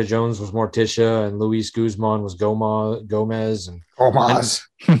Catherine Zeta-Jones was Morticia, and Luis Guzman was Gomez, and Omas.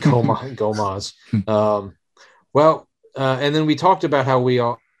 Gomez. And then we talked about how we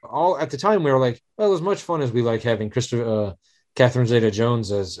all at the time we were like, well, as much fun as we like having Catherine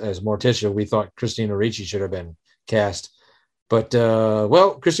Zeta-Jones as Morticia, we thought Christina Ricci should have been cast. But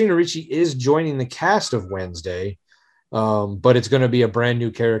Christina Ricci is joining the cast of Wednesday, but it's going to be a brand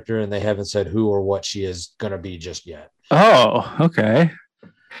new character, and they haven't said who or what she is going to be just yet. Oh, okay.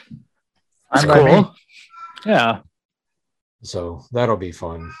 That's cool. Yeah. So that'll be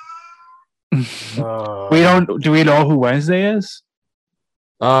fun. Do we know who Wednesday is?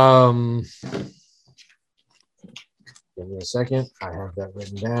 Give me a second. I have that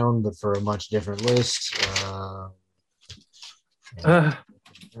written down, but for a much different list. I don't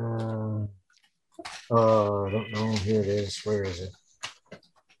know. Here it is. Where is it?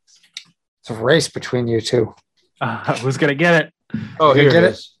 It's a race between you two. Who's gonna get it? Oh, here get it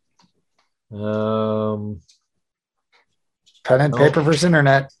it? is. Pen and paper versus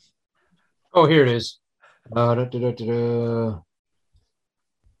internet. Oh, here it is.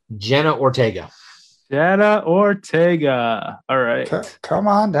 Jenna Ortega. Jenna Ortega. All right. Come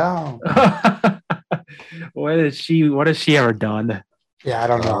on down. What has she ever done? Yeah, I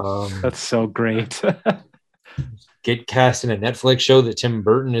don't know. That's so great. Get cast in a Netflix show that Tim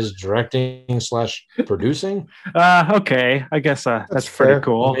Burton is directing / producing. Okay, I guess that's pretty fair.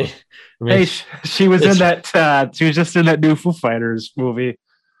 cool. I mean, Hey, she was in that. She was just in that new Foo Fighters movie.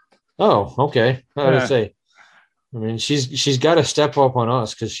 oh, okay. I would Yeah. say. I mean, she's got to step up on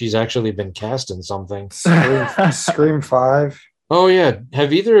us because she's actually been cast in something. Scream 5. Oh yeah,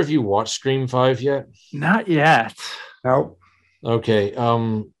 have either of you watched Scream 5 yet? Not yet. Nope. Okay.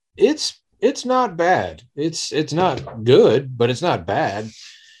 It's not bad. It's not good, but it's not bad.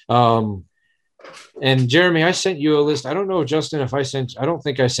 And Jeremy, I sent you a list. I don't know, Justin, if I don't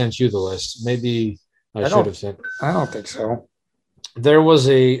think I sent you the list. Maybe I should have sent. I don't think so. There was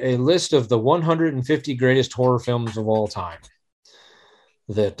a list of the 150 greatest horror films of all time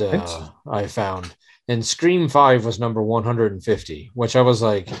that I found. And Scream 5 was number 150, which I was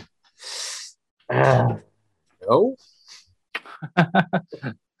like, no.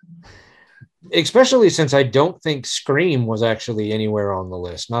 Especially since I don't think Scream was actually anywhere on the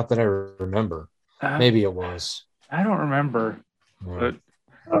list. Not that I remember. Maybe it was. I don't remember. But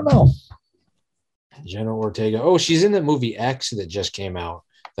I don't know. Jenna Ortega. Oh, she's in the movie X that just came out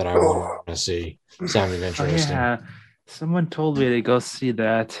that I want to see. Sounded interesting. yeah, someone told me to go see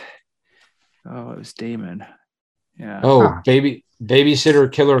that. Oh, it was Damon. Yeah. Oh,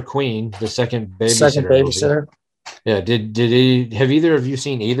 Babysitter Killer Queen, the second babysitter. Second babysitter. Movie. Yeah. Did he? Have either of you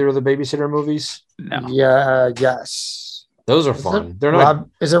seen either of the babysitter movies? No. Yeah. Yes. Those are fun. They're not.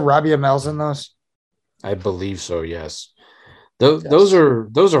 Is it Robbie Amell's in those? I believe so. Yes. Those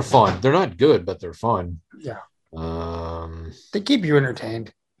are fun. They're not good, but they're fun. Yeah. They keep you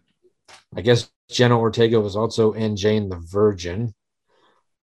entertained. I guess Jenna Ortega was also in Jane the Virgin.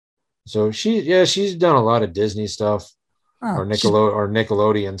 So she's done a lot of Disney stuff or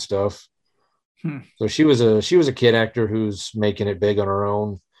Nickelodeon stuff. So she was a kid actor who's making it big on her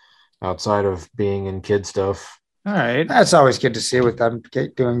own outside of being in kid stuff. All right. That's always good to see with them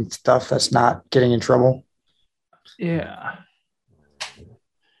doing stuff that's not getting in trouble. Yeah.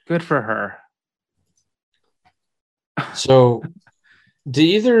 Good for her. So Do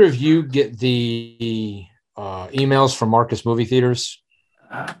either of you get the emails from Marcus Movie Theaters?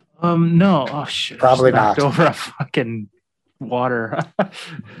 No. Oh shit! Probably I just knocked not. over a fucking water.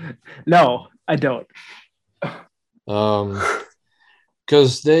 No, I don't.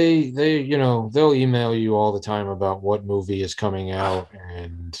 Because they they'll email you all the time about what movie is coming out,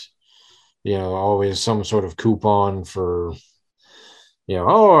 and always some sort of coupon for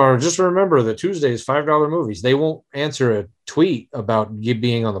or just remember that Tuesday is $5 movies. They won't answer a tweet about you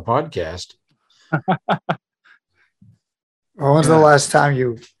being on the podcast. Well, when's the last time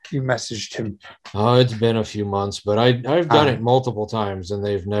you messaged him? Oh, it's been a few months, but I've done it multiple times, and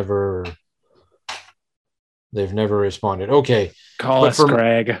they've never responded. Okay, call us,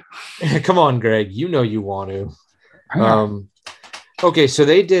 Greg. Come on, Greg. You know you want to. Okay, so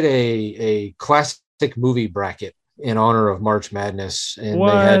they did a classic movie bracket in honor of March Madness, and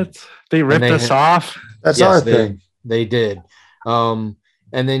they ripped us off. That's our thing. They did. And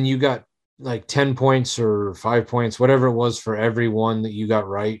then you got like 10 points or 5 points, whatever it was, for every one that you got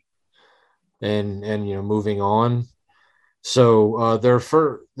right, and moving on. So their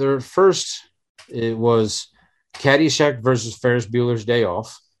first, it was Caddyshack versus Ferris Bueller's Day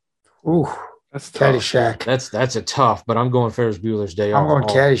Off. Ooh, that's Caddyshack. That's a tough, but I'm going Ferris Bueller's Day Off. I'm going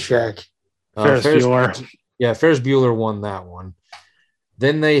Caddyshack. Ferris Bueller. Yeah, Ferris Bueller won that one.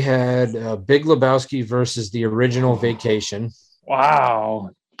 Then they had Big Lebowski versus the original Vacation.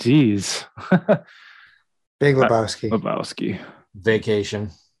 Wow. Jeez. Big Lebowski. Vacation.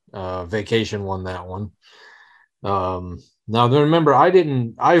 Vacation won that one. Now remember,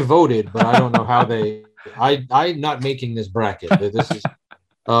 I voted, but I don't know how I'm not making this bracket. This is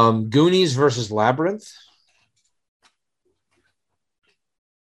Goonies versus Labyrinth.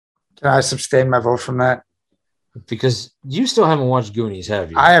 Can I sustain my vote from that? Because you still haven't watched Goonies,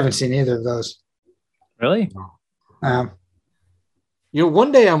 have you? I haven't seen either of those. Really?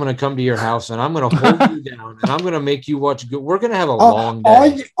 One day I'm going to come to your house and I'm going to hold you down and I'm going to make you watch. We're going to have a long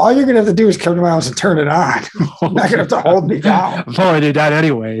day. All you're going to have to do is come to my house and turn it on. You're not going to have to hold me down. I'm probably do that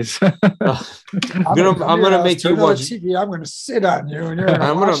anyways. I'm going to make you watch TV. I'm going to sit on you and you're going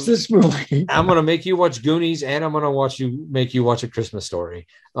to watch this movie. I'm going to make you watch Goonies and I'm going to make you watch A Christmas Story.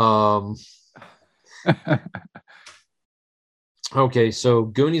 Okay, so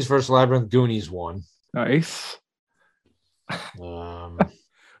Goonies versus Labyrinth. Goonies won. Nice. How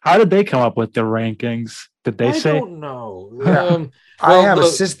did they come up with the rankings? Did they say? I don't know. Yeah. I have a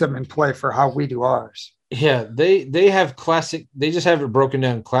system in play for how we do ours. Yeah, they have classic. They just have it broken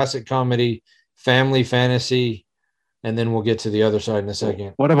down: classic comedy, family, fantasy, and then we'll get to the other side in a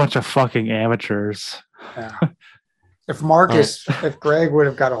second. What a bunch of fucking amateurs! Yeah. If Greg would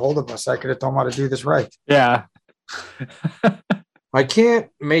have got a hold of us, I could have told him how to do this right. Yeah. I can't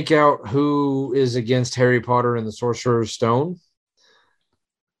make out who is against Harry Potter and the Sorcerer's Stone.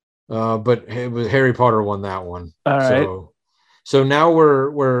 But it was Harry Potter won that one. All right. So now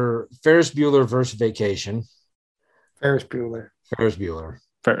we're Ferris Bueller versus Vacation. Ferris Bueller.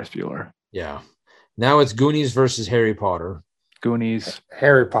 Yeah. Now it's Goonies versus Harry Potter.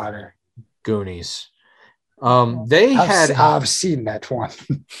 Harry Potter. Goonies. I've seen that one.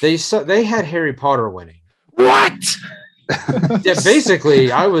 They had Harry Potter winning. What? Yeah,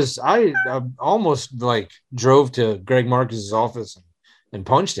 basically, I almost like drove to Greg Marcus's office and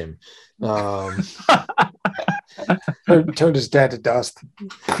punched him. Turned his dad to dust.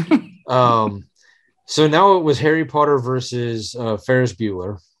 So now it was Harry Potter versus Ferris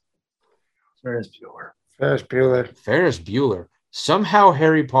Bueller. Ferris Bueller. Somehow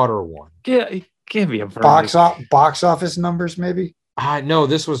Harry Potter won. Give me a box office numbers, maybe. No,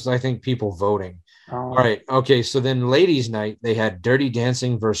 this was, I think, people voting. Oh. All right. Okay. So then ladies' night, they had Dirty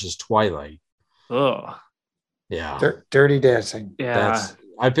Dancing versus Twilight. Oh. Yeah. Dirty Dancing. Yeah.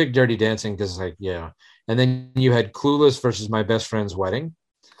 I picked Dirty Dancing because, yeah. And then you had Clueless versus My Best Friend's Wedding.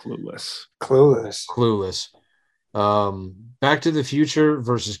 Clueless. Back to the Future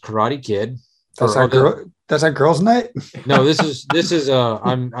versus Karate Kid. That's our girls' night? No, this is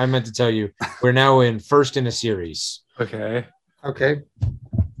I meant to tell you, we're now in first in a series. Okay.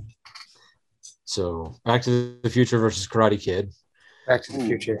 So Back to the Future versus Karate Kid. Back to the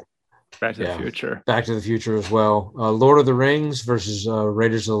Future. Back to the Future. Back to the Future as well. Lord of the Rings versus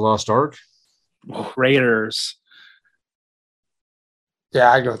Raiders of the Lost Ark. Raiders.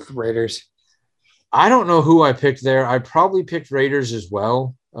 Yeah, I go with Raiders. I don't know who I picked there. I probably picked Raiders as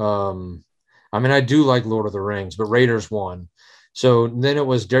well. I mean, I do like Lord of the Rings, but Raiders won. So then it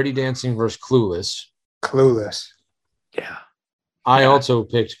was Dirty Dancing versus Clueless. Yeah. I also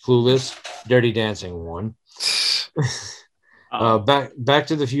picked Clueless. Dirty Dancing won. Back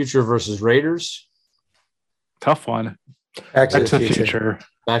to the Future versus Raiders. Tough one. Back to Back the to the Future. Future.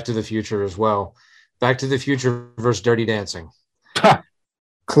 Back to the Future as well. Back to the Future versus Dirty Dancing.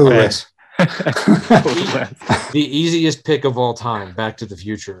 Clueless. The easiest pick of all time, Back to the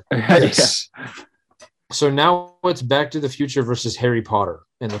Future. Yes. So now it's Back to the Future versus Harry Potter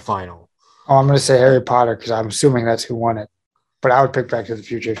in the final. Oh, I'm going to say Harry Potter because I'm assuming that's who won it. But I would pick Back to the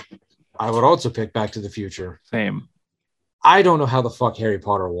Future. I would also pick Back to the Future. Same. I don't know how the fuck Harry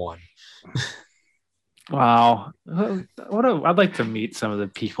Potter won. Wow. I'd like to meet some of the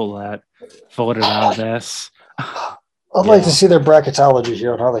people that voted on this. I'd like to see their bracketology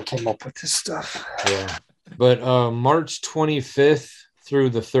here and how they came up with this stuff. Yeah. But March 25th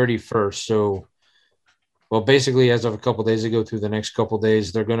through the 31st. So, well, basically, as of a couple days ago through the next couple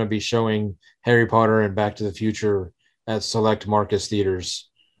days, they're going to be showing Harry Potter and Back to the Future at select Marcus theaters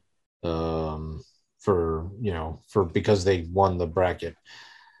because they won the bracket.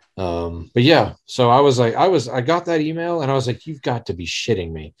 But yeah, so I got that email and I was like, you've got to be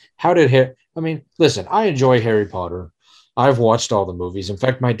shitting me. Listen, I enjoy Harry Potter. I've watched all the movies. In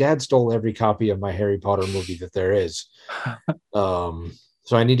fact, my dad stole every copy of my Harry Potter movie that there is. So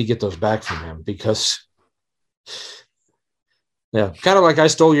I need to get those back from him because, yeah, kind of like I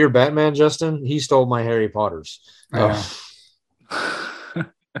stole your Batman, Justin. He stole my Harry Potters.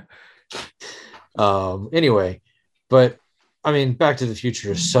 Anyway, but I mean, Back to the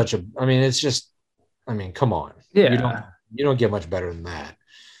Future is come on. Yeah. You don't get much better than that.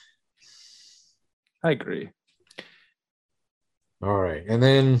 I agree. All right. And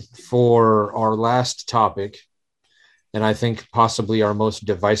then for our last topic, and I think possibly our most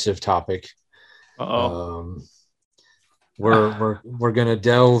divisive topic, we're gonna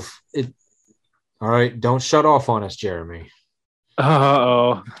delve it. All right, don't shut off on us, Jeremy.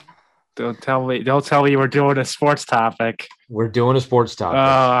 Oh, don't tell me we're doing a sports topic. We're doing a sports topic. Oh,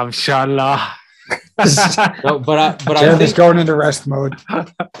 I'm shutting off. No, but Jeremy's going into rest mode.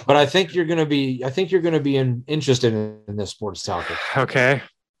 But I think you're gonna be interested in this sports topic. Okay.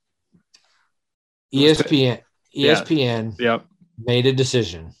 ESPN Yep. made a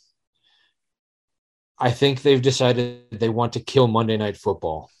decision. I think they've decided they want to kill Monday Night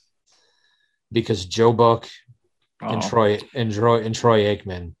Football because Joe Buck and Troy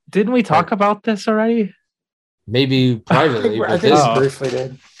Aikman. Didn't we talk about this already? Maybe privately. I think we briefly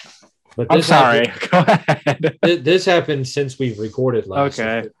did. But I'm sorry. Go ahead. This happened since we've recorded last.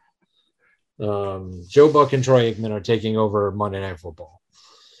 Okay. Joe Buck and Troy Aikman are taking over Monday Night Football.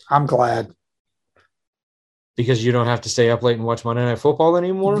 I'm glad. Because you don't have to stay up late and watch Monday Night Football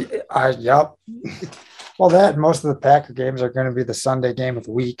anymore? Yep. Well, that and most of the Packer games are going to be the Sunday game of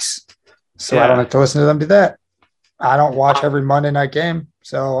the weeks. So I don't have to listen to them do that. I don't watch every Monday night game,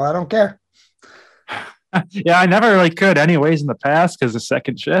 so I don't care. Yeah, I never really could anyways in the past because of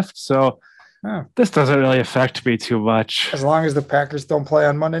second shift. So this doesn't really affect me too much. As long as the Packers don't play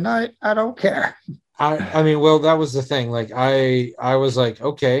on Monday night, I don't care. I mean, well, that was the thing. Like, I was like,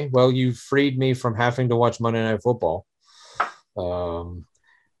 okay, well, you freed me from having to watch Monday Night Football.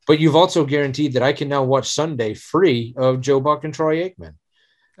 But you've also guaranteed that I can now watch Sunday free of Joe Buck and Troy Aikman.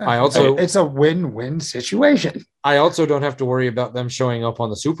 It's a win-win situation. I also don't have to worry about them showing up on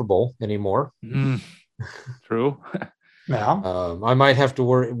the Super Bowl anymore. True. No. I might have to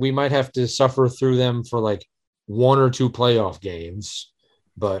worry. We might have to suffer through them for like one or two playoff games,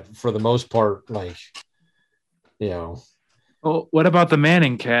 but for the most part, like, Well, what about the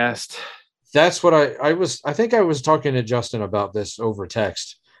Manning cast? That's what I think I was talking to Justin about this over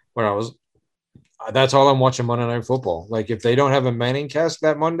text where that's all I'm watching Monday Night Football. Like, if they don't have a Manning cast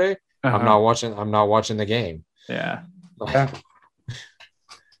that Monday, I'm not watching the game. Yeah.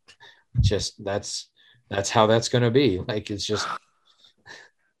 Just that's how that's going to be. Like, it's just.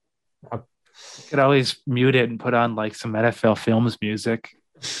 You could always mute it and put on like some NFL Films music.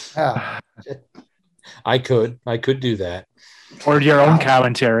 Yeah. I could do that. Or your own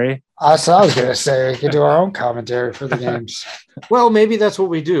commentary. That's what I was going to say. We could do our own commentary for the games. Well, maybe that's what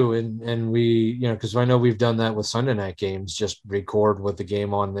we do. And we, because I know we've done that with Sunday night games, just record with the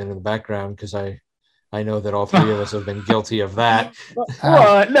game on in the background because I know that all three of us have been guilty of that.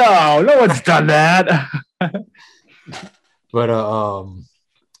 What? No one's done that. But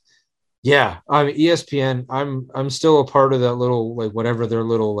yeah, I mean, ESPN, I'm still a part of that little, like, whatever their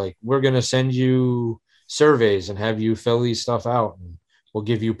little, like, we're going to send you surveys and have you fill these stuff out and we'll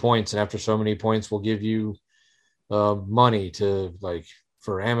give you points. And after so many points, we'll give you money to, like,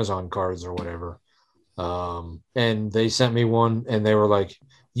 for Amazon cards or whatever. And they sent me one and they were like,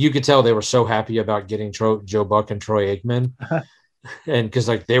 you could tell they were so happy about getting Joe Buck and Troy Aikman. And because,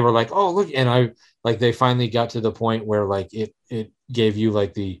 like, they were like, oh, look. And they finally got to the point where, like, it gave you,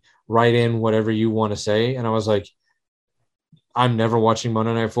 like, the write in whatever you want to say. And I was like, I'm never watching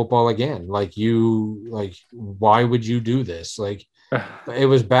Monday Night Football again. Like, why would you do this? Like, it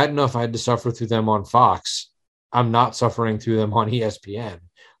was bad enough I had to suffer through them on Fox. I'm not suffering through them on ESPN.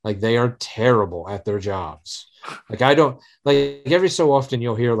 Like, they are terrible at their jobs. Like, I don't like every so often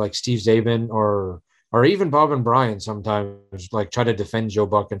you'll hear like Steve Zabin or even Bob and Brian sometimes like try to defend Joe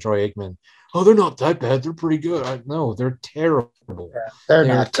Buck and Troy Aikman. Oh, they're not that bad. They're pretty good. No, they're terrible. Yeah, they're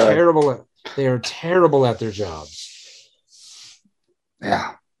not good. Terrible. They are terrible at their jobs.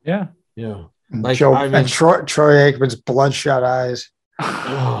 Yeah. Yeah. Yeah. Like, Troy Aikman's bloodshot eyes.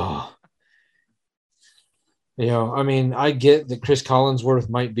 Oh. I mean, I get that Chris Collinsworth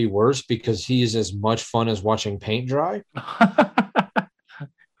might be worse because he's as much fun as watching paint dry.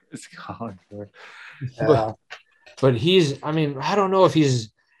 Chris Collinsworth. Yeah. But he's, I mean, I don't know if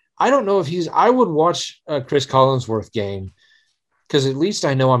he's, I would watch a Chris Collinsworth game because at least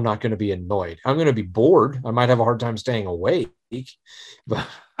I know I'm not going to be annoyed. I'm going to be bored. I might have a hard time staying awake. But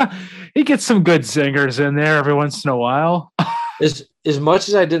he gets some good zingers in there every once in a while. As much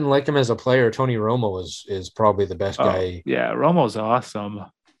as I didn't like him as a player, Tony Romo is probably the best guy. Yeah, Romo's awesome.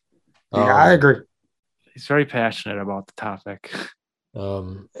 Yeah, I agree. He's very passionate about the topic.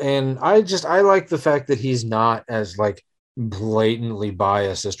 And I like the fact that he's not as like blatantly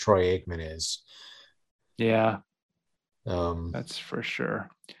biased as Troy Aikman is. Yeah. That's for sure.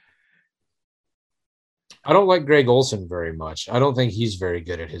 I don't like Greg Olson very much. I don't think he's very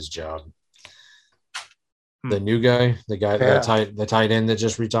good at his job. The new guy, the tight end that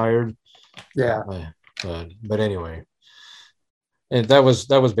just retired. Yeah. But anyway, and that was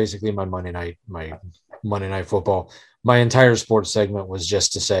basically my Monday Night Football. My entire sports segment was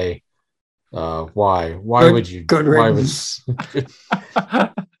just to say, why would you? Good riddance.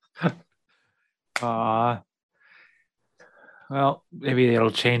 Well, maybe it'll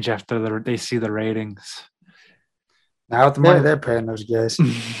change after they see the ratings. Now with the money they're paying those guys.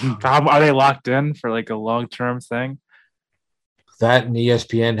 Are they locked in for like a long-term thing? That and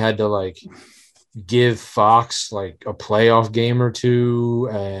ESPN had to like give Fox like a playoff game or two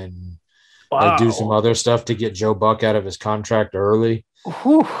and like do some other stuff to get Joe Buck out of his contract early.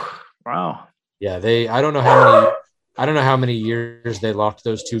 Whew. Wow. Yeah, I don't know how many years they locked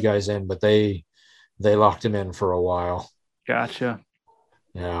those two guys in, but they locked him in for a while. Gotcha.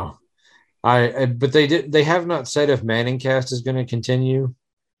 Yeah. But they have not said if Manningcast is going to continue.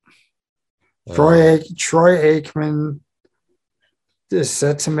 Troy Aikman is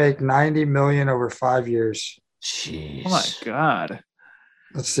set to make $90 million over 5 years. Jeez. Oh my God.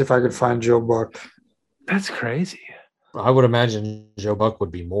 Let's see if I can find Joe Buck. That's crazy. I would imagine Joe Buck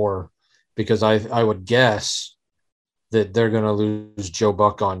would be more because I would guess that they're going to lose Joe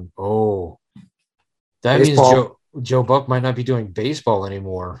Buck on. Oh, that baseball. Means Joe Buck might not be doing baseball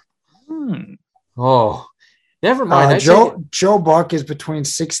anymore. Oh, never mind. Joe Buck is between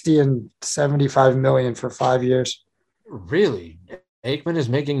 60 and 75 million for 5 years. Really? Aikman is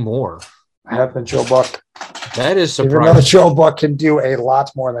making more. Than Joe Buck. That is surprising. Even though Joe Buck can do a lot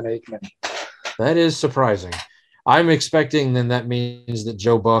more than Aikman. That is surprising. I'm expecting then that means that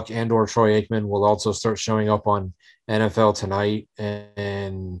Joe Buck and or Troy Aikman will also start showing up on NFL Tonight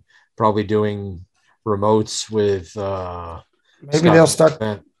and probably doing remotes with maybe they'll start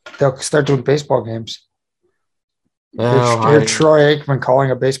doing baseball games. Troy Aikman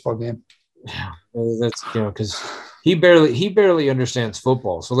calling a baseball game. Yeah, that's because he barely understands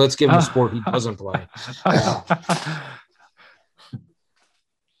football. So let's give him a sport he doesn't play.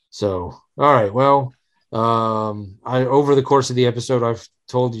 So all right, well, over the course of the episode, I've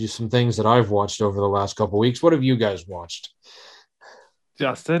told you some things that I've watched over the last couple of weeks. What have you guys watched?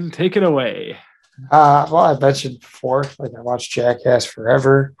 Justin, take it away. Well, I mentioned before, like I watched Jackass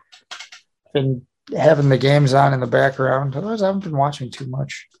forever. Been having the games on in the background. Otherwise, I haven't been watching too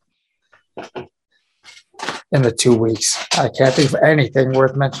much in the 2 weeks. I can't think of anything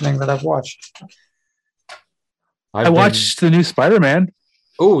worth mentioning that I've watched. I watched the new Spider-Man.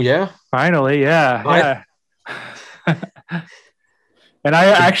 Oh, yeah? Finally, yeah. And I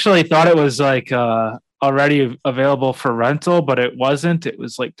actually thought it was like already available for rental, but it wasn't. It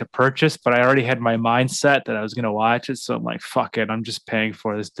was like to purchase, but I already had my mindset that I was going to watch it. So I'm like, fuck it. I'm just paying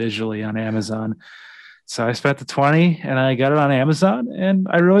for this digitally on Amazon. So I spent the $20 and I got it on Amazon and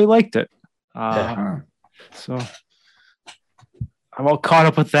I really liked it. So I'm all caught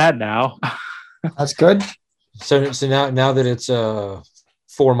up with that now. That's good. So now that it's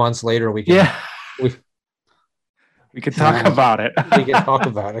 4 months later, we can we can talk about it. We can talk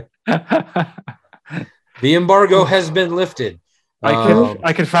about it. The embargo has been lifted.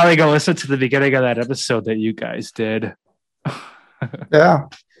 I can finally go listen to the beginning of that episode that you guys did. Yeah.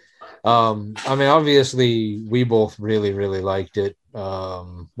 I mean, obviously, we both really, really liked it.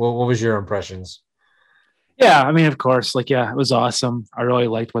 What was your impressions? Yeah, I mean, of course, like, yeah, it was awesome. I really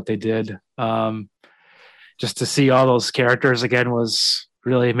liked what they did. Just to see all those characters again was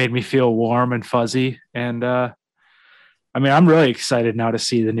really made me feel warm and fuzzy. And I mean, I'm really excited now to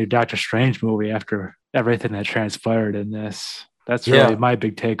see the new Doctor Strange movie after everything that transpired in this. That's really my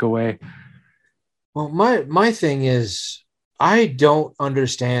big takeaway. Well, my thing is, I don't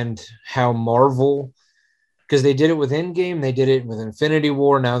understand how Marvel, because they did it with Endgame, they did it with Infinity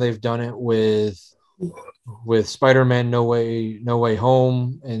War, now they've done it with Spider-Man No Way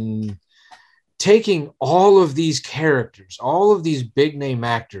Home, and taking all of these characters, all of these big name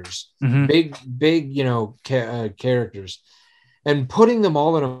actors, big characters, and putting them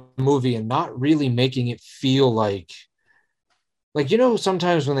all in a movie and not really making it feel like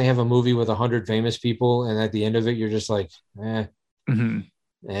sometimes when they have a movie with 100 famous people and at the end of it you're just like eh,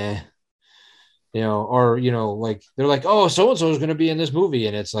 or like they're like, oh, so and so is going to be in this movie,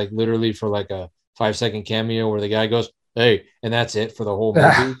 and it's like literally for like a 5-second cameo where the guy goes, hey, and that's it for the whole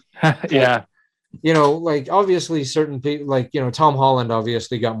movie. Yeah. Like obviously certain people, like Tom Holland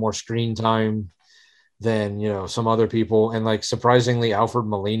obviously got more screen time than some other people, and like surprisingly Alfred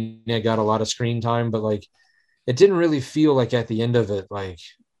Molina got a lot of screen time, but like it didn't really feel like at the end of it like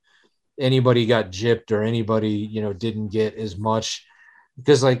anybody got gypped or anybody didn't get as much,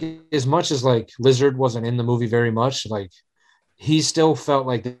 because like as much as like Lizard wasn't in the movie very much, like he still felt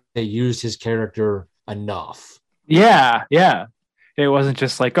like they used his character enough. Yeah, it wasn't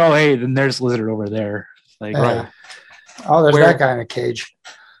just like, oh, hey, then there's Lizard over there, like right. Oh, there's that guy in a cage.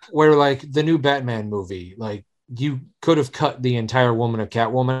 Where like the new Batman movie, like you could have cut the entire Woman of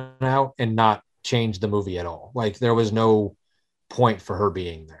Catwoman out and not change the movie at all. Like there was no point for her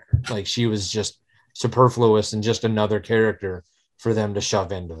being there. Like she was just superfluous and just another character for them to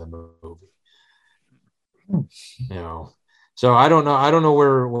shove into the movie. So I don't know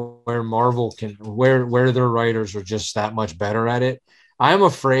where Marvel can, where their writers are just that much better at it. I'm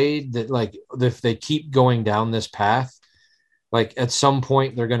afraid that like if they keep going down this path, like at some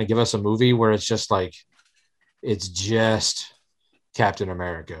point they're going to give us a movie where it's just like it's just Captain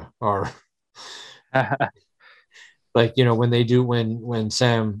America, or like when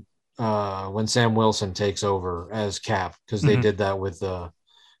Sam Wilson takes over as Cap, because they did that with the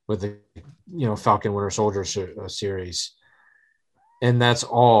Falcon Winter Soldier series, and that's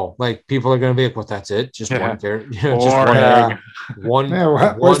all. Like people are going to be like, "What? That's it? Just one character? Just one?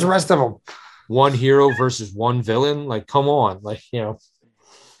 Where's the rest of them? One hero versus one villain? Like, come on!" Like Yeah,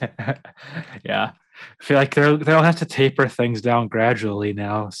 I feel like they'll have to taper things down gradually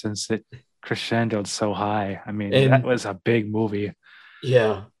now, since it crescendoed so high. I mean, that was a big movie.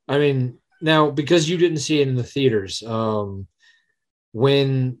 Yeah, I mean, now because you didn't see it in the theaters,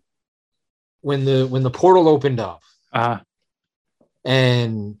 when the portal opened up,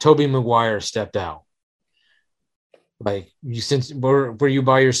 and Tobey Maguire stepped out, like were you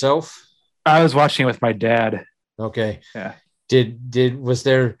by yourself? I was watching it with my dad. Okay. Yeah. Was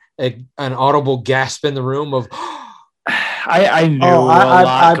there an audible gasp in the room of? I knew a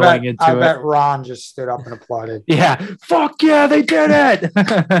lot going into it. I bet Ron just stood up and applauded. Yeah, fuck yeah, they did it.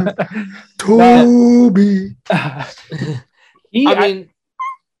 Toby. Yeah.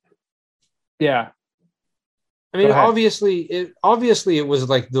 I mean, obviously it was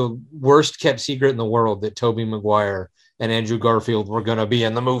like the worst kept secret in the world that Tobey Maguire and Andrew Garfield were going to be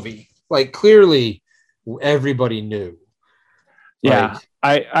in the movie. Like clearly everybody knew. Yeah.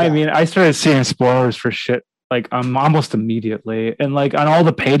 I mean, I started seeing spoilers for shit like almost immediately, and like on all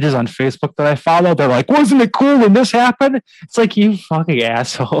the pages on Facebook that I follow, they're like, wasn't it cool when this happened? It's like, you fucking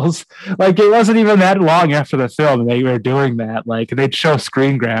assholes. Like it wasn't even that long after the film they were doing that. Like they'd show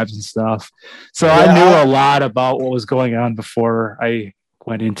screen grabs and stuff. So I knew a lot about what was going on before I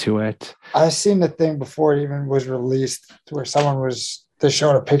went into it. I seen the thing before it even was released where they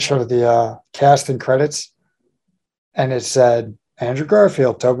showed a picture of the cast and credits, and it said Andrew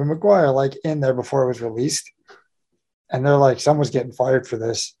Garfield, Tobey Maguire, like in there before it was released. And they're like, someone's getting fired for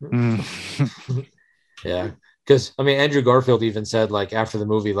this. Yeah. Because, I mean, Andrew Garfield even said, like, after the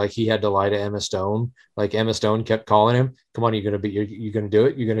movie, like, he had to lie to Emma Stone. Like, Emma Stone kept calling him, come on, you're going to do it? You're going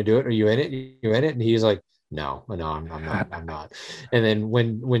to do it? Are you in it? You in it? And he's like, no, I'm not. And then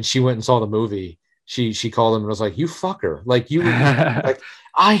when she went and saw the movie, she called him and was like, you fucker. Like, you, like,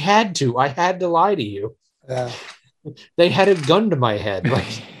 I had to lie to you. Yeah. They had a gun to my head.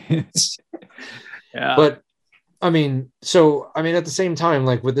 Like, yeah. But, I mean, at the same time,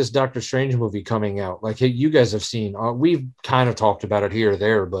 like with this Doctor Strange movie coming out, like you guys have seen, we've kind of talked about it here or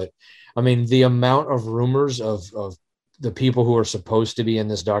there, but I mean, the amount of rumors of the people who are supposed to be in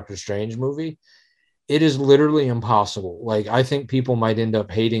this Doctor Strange movie, it is literally impossible. Like, I think people might end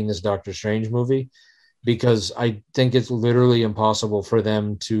up hating this Doctor Strange movie because I think it's literally impossible for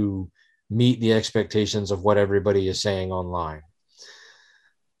them to meet the expectations of what everybody is saying online.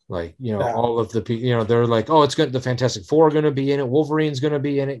 Like, all of the people, they're like, oh, it's good. The Fantastic Four are going to be in it. Wolverine's going to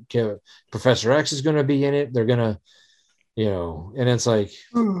be in it. Professor X is going to be in it. They're going to, and it's like,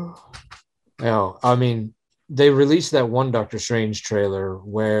 I mean, they released that one Doctor Strange trailer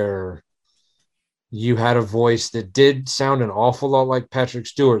where you had a voice that did sound an awful lot like Patrick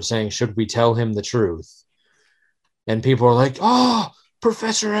Stewart saying, should we tell him the truth? And people are like, oh,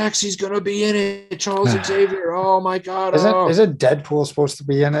 Professor X, he's going to be in it. Charles Xavier. Oh my God. Isn't Deadpool supposed to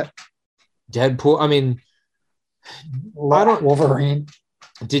be in it? Deadpool. I mean, Wolverine.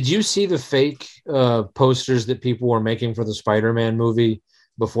 Did you see the fake posters that people were making for the Spider-Man movie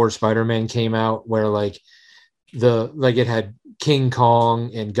before Spider-Man came out, where like it had King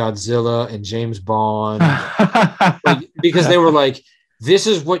Kong and Godzilla and James Bond, because they were like, this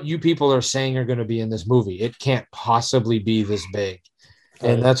is what you people are saying are going to be in this movie. It can't possibly be this big.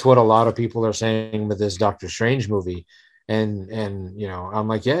 And that's what a lot of people are saying with this Doctor Strange movie. And I'm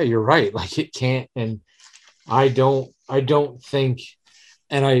like, yeah, you're right. Like, it can't. And I don't think,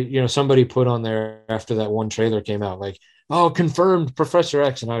 and somebody put on there after that one trailer came out, like, oh, confirmed Professor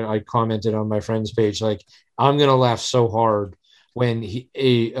X. And I commented on my friend's page, like, I'm going to laugh so hard when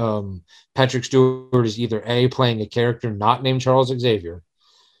Patrick Stewart is either A, playing a character not named Charles Xavier,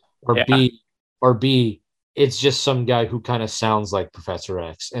 or B, it's just some guy who kind of sounds like Professor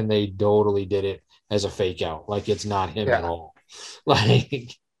X, and they totally did it as a fake out. Like, it's not him at all.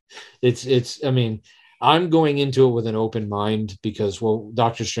 Like, it's, I mean, I'm going into it with an open mind because, well,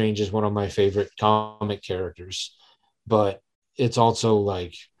 Doctor Strange is one of my favorite comic characters, but it's also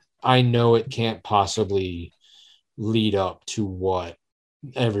like, I know it can't possibly lead up to what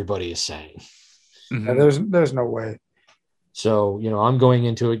everybody is saying. Yeah, there's no way. So, I'm going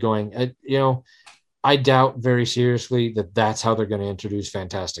into it going, I doubt very seriously that that's how they're going to introduce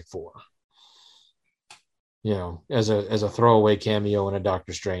Fantastic Four. As a throwaway cameo in a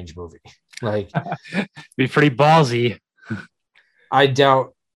Doctor Strange movie. Like, be pretty ballsy. I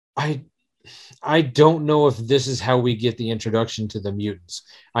doubt. I don't know if this is how we get the introduction to the mutants.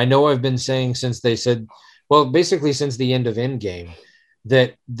 I know I've been saying since they said, well, basically since the end of Endgame,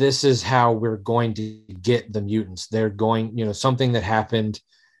 that this is how we're going to get the mutants. They're going, something that happened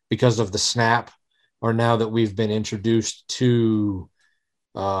because of the snap, or now that we've been introduced to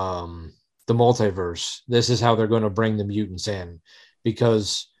the multiverse, this is how they're going to bring the mutants in,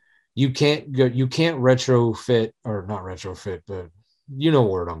 because you can't retrofit, or not retrofit, but you know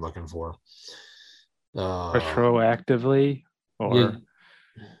what word I'm looking for. Retroactively, or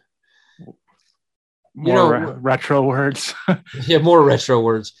more retro words. Yeah, more retro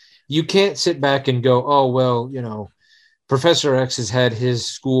words. You can't sit back and go, oh, well, Professor X has had his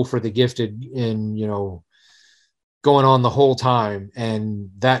school for the gifted in, going on the whole time, and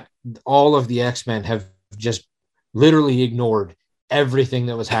that all of the X-Men have just literally ignored everything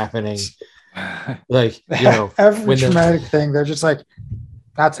that was happening. Like, every traumatic thing, they're just like,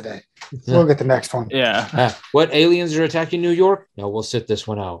 not today. We'll get the next one. Yeah. What, aliens are attacking New York? No, we'll sit this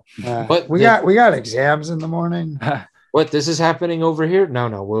one out. But we got exams in the morning. What, this is happening over here?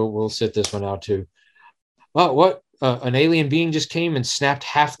 No, we'll sit this one out too. Oh, what? An alien being just came and snapped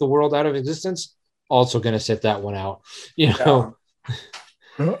half the world out of existence? Also going to sit that one out.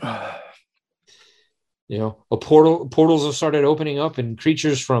 Portals have started opening up, and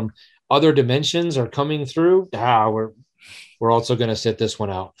creatures from other dimensions are coming through. We're also going to sit this one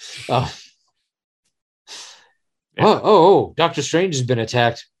out. Doctor Strange has been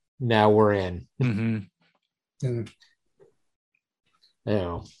attacked. Now we're in. Mm-hmm.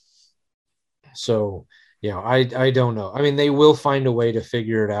 So, I don't know. I mean, they will find a way to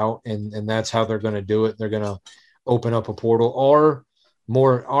figure it out, and that's how they're going to do it. They're going to open up a portal, or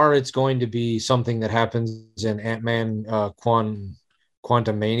it's going to be something that happens in Ant-Man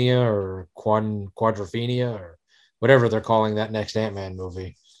Quantumania or Quadrophenia or whatever they're calling that next Ant-Man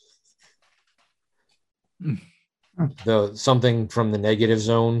movie. Something from the negative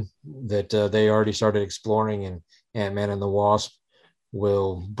zone that they already started exploring in Ant-Man and the Wasp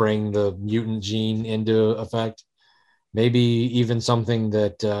will bring the mutant gene into effect. Maybe even something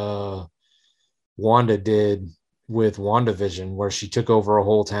that Wanda did with WandaVision, where she took over a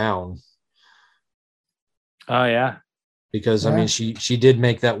whole town. Oh, yeah. Because, I mean, she did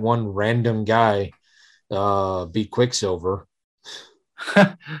make that one random guy be Quicksilver.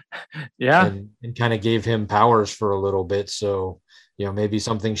 Yeah. And kind of gave him powers for a little bit. So, maybe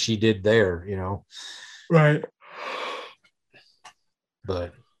something she did there, Right.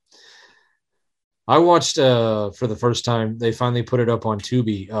 But I watched for the first time. They finally put it up on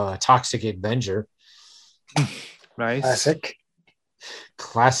Tubi. Toxic Avenger, Nice.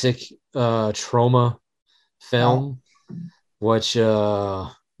 Classic. trauma film, which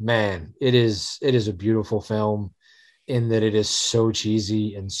man, it is a beautiful film in that it is so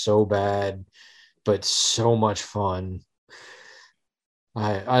cheesy and so bad, but so much fun.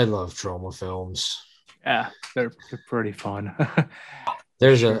 I love trauma films. Yeah, they're pretty fun.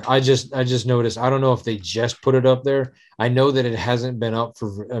 There's Sure. I just noticed, I don't know if they just put it up there. I know that it hasn't been up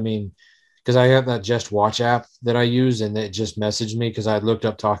for, I mean, because I have that Just Watch app that I use, and it just messaged me because I looked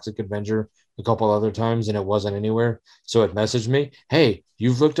up Toxic Avenger a couple other times and it wasn't anywhere. So it messaged me, "Hey,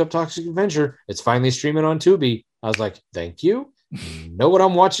 you've looked up Toxic Avenger. It's finally streaming on Tubi." I was like, "Thank you. Know what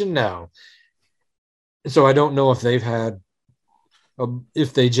I'm watching now." So I don't know if they've had,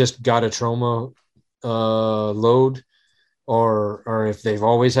 if they just got a trauma load, or if they've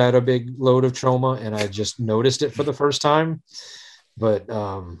always had a big load of trauma and I just noticed it for the first time. But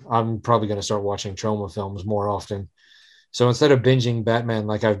I'm probably going to start watching trauma films more often. So instead of binging Batman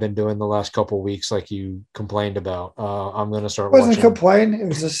like I've been doing the last couple of weeks, like you complained about, I'm going to start It wasn't a watching. complaint. It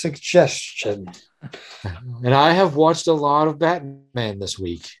was a suggestion. And I have watched a lot of Batman this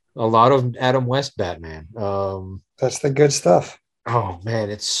week, a lot of Adam West Batman. That's the good stuff. Oh man,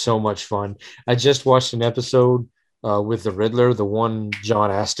 it's so much fun. I just watched an episode with the Riddler, the one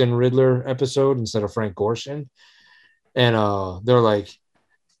John Aston Riddler episode instead of Frank Gorshin. And they're like,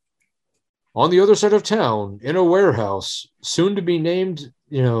 on the other side of town, in a warehouse, soon to be named,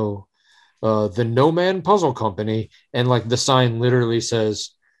 the No Man Puzzle Company. And like the sign literally says,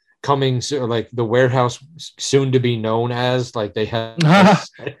 coming soon, like the warehouse soon to be known as, like they have.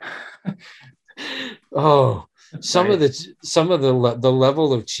 Oh, some of the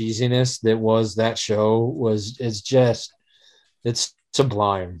level of cheesiness that was that show it's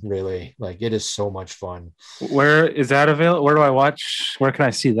sublime, really. Like it is so much fun. Where is that available? Where do I watch? Where can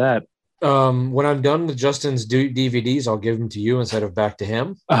I see that? When I'm done with Justin's DVDs, I'll give them to you instead of back to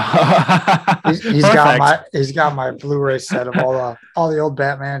him. He's got my Blu-ray set of all the old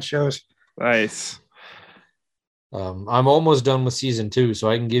Batman shows. Nice. I'm almost done with season 2, so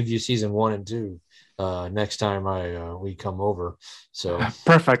I can give you season 1 and 2 next time we come over. So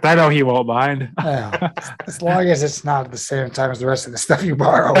perfect. I know he won't mind. Yeah, as long as it's not at the same time as the rest of the stuff you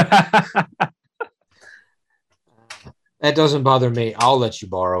borrow. That doesn't bother me. I'll let you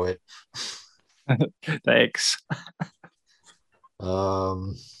borrow it. Thanks.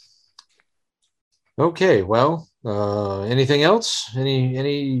 Okay. Well, anything else?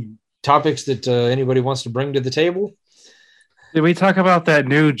 Any topics that anybody wants to bring to the table? Did we talk about that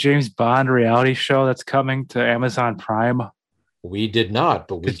new James Bond reality show that's coming to Amazon Prime? We did not,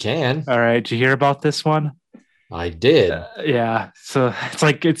 but we can. All right. Did you hear about this one? I did. Yeah. So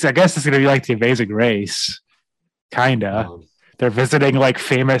I guess it's going to be like The Amazing Race. Kinda. They're visiting like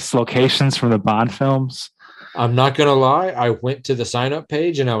famous locations from the Bond films. I'm not going to lie. I went to the sign up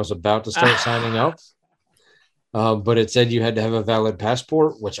page and I was about to start signing up. But it said you had to have a valid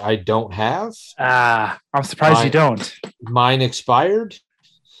passport, which I don't have. I'm surprised you don't. Mine expired.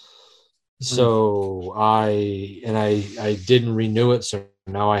 So I didn't renew it. So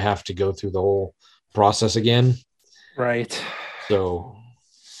now I have to go through the whole process again. Right. So,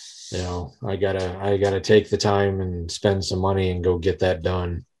 I gotta take the time and spend some money and go get that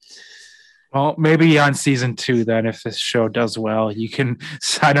done. Well, maybe on season 2, then, if this show does well, you can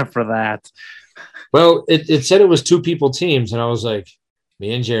sign up for that. Well, it said it was 2 people teams, and I was like,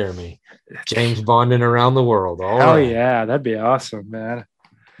 me and Jeremy, James Bonding around the world. Hell yeah, that'd be awesome, man.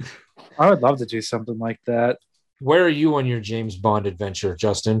 I would love to do something like that. Where are you on your James Bond adventure,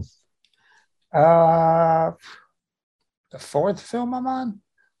 Justin? The 4th film I'm on.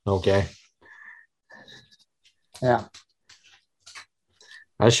 Okay. Yeah.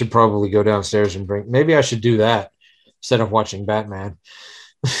 I should probably go downstairs and maybe I should do that instead of watching Batman.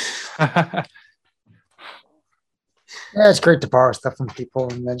 Yeah, it's great to borrow stuff from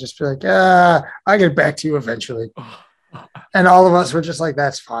people and then just be like, I'll get back to you eventually. And all of us were just like,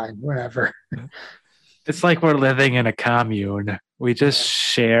 that's fine, whatever. It's like we're living in a commune. We just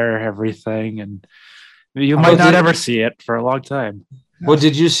share everything, and you might not ever see it for a long time. Well,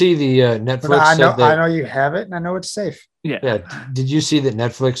 did you see the Netflix? I know you have it, and I know it's safe. Yeah. Did you see that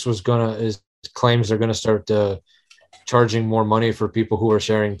Netflix claims they're gonna start charging more money for people who are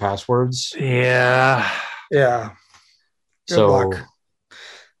sharing passwords? Yeah. Yeah. Good luck.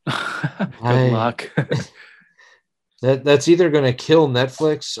 Good luck. That's either gonna kill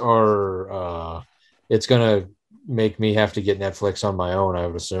Netflix or it's gonna make me have to get Netflix on my own, I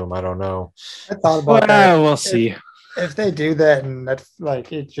would assume. I don't know. I thought about that. We'll see. if they do that and that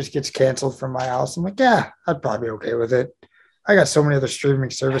like it just gets canceled from my house, I'm like, yeah, I'd probably be okay with it. I got so many other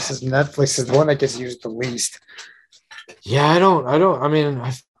streaming services. Netflix is the one that gets used the least. Yeah, I mean,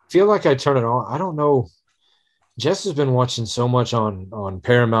 I feel like I turn it on. I don't know. Jess has been watching so much on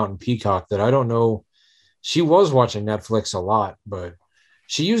Paramount and Peacock that I don't know. She was watching Netflix a lot, but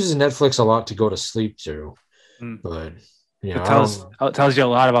she uses Netflix a lot to go to sleep too. But you know, it tells you a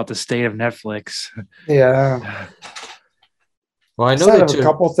lot about the state of Netflix. Yeah. Well, I know that a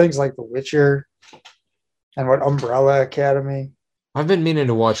couple things like The Witcher and what Umbrella Academy. I've been meaning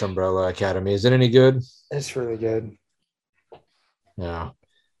to watch Umbrella Academy. Is it any good? It's really good. Yeah.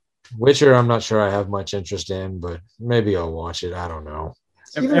 Witcher, I'm not sure I have much interest in, but maybe I'll watch it. I don't know.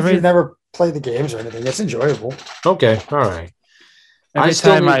 Even if you've never played the games or anything, it's enjoyable. Okay. All right.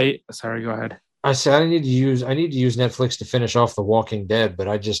 Sorry, go ahead. I said I need to use Netflix to finish off The Walking Dead, but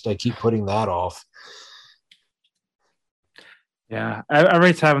I keep putting that off. Yeah.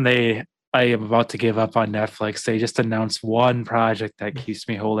 Every time I am about to give up on Netflix, they just announce one project that keeps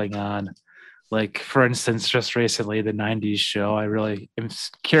me holding on. Like, for instance, just recently, the 90s show. I really am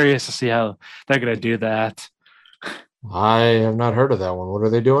curious to see how they're going to do that. I have not heard of that one. What are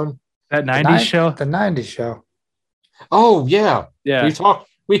they doing? That 90s show? The 90s show. Oh, yeah. Yeah.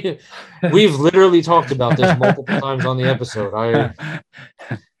 We've literally talked about this multiple times on the episode.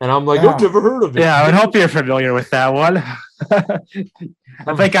 And I'm like, I've never heard of it. Yeah, I would hope you're familiar with that one.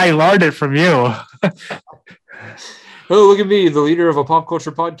 I think I learned it from you. Oh, look at me, the leader of a pop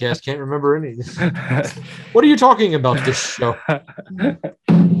culture podcast. Can't remember anything. What are you talking about this show?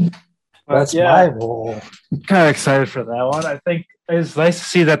 That's my role. Kind of excited for that one. I think it's nice to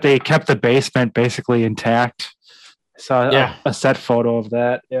see that they kept the basement basically intact. Saw a set photo of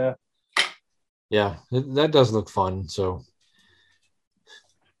that. Yeah. Yeah, that does look fun. So,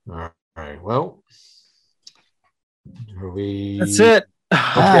 all right. Well, That's it.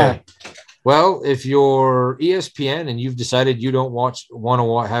 Okay. Well, if you're ESPN and you've decided you don't want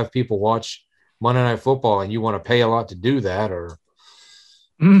to have people watch Monday Night Football and you want to pay a lot to do that, or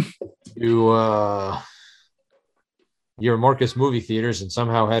you're Marcus Movie Theaters and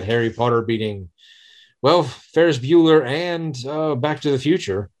somehow had Harry Potter beating, well, Ferris Bueller and Back to the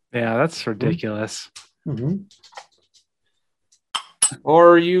Future. Yeah, that's ridiculous. Mm-hmm.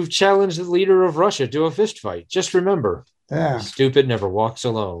 Or you've challenged the leader of Russia to a fist fight. Just remember, stupid never walks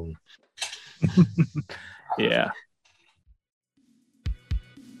alone. Yeah.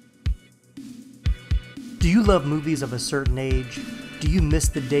 Do you love movies of a certain age? Do you miss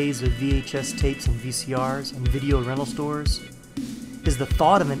the days of VHS tapes and VCRs and video rental stores? Is the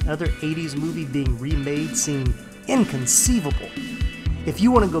thought of another 80s movie being remade seem inconceivable? If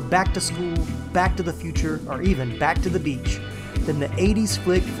you want to go back to school, back to the future, or even back to the beach, then the 80s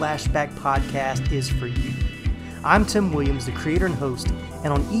Flick Flashback Podcast is for you. I'm Tim Williams, the creator and host,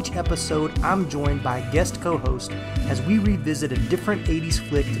 and on each episode, I'm joined by a guest co-host as we revisit a different 80s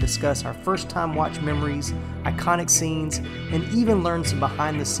flick to discuss our first-time watch memories, iconic scenes, and even learn some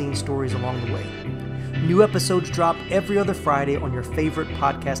behind-the-scenes stories along the way. New episodes drop every other Friday on your favorite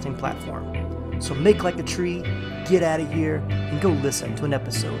podcasting platform. So make like a tree, get out of here, and go listen to an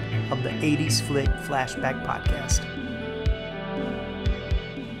episode of the 80s Flick Flashback Podcast.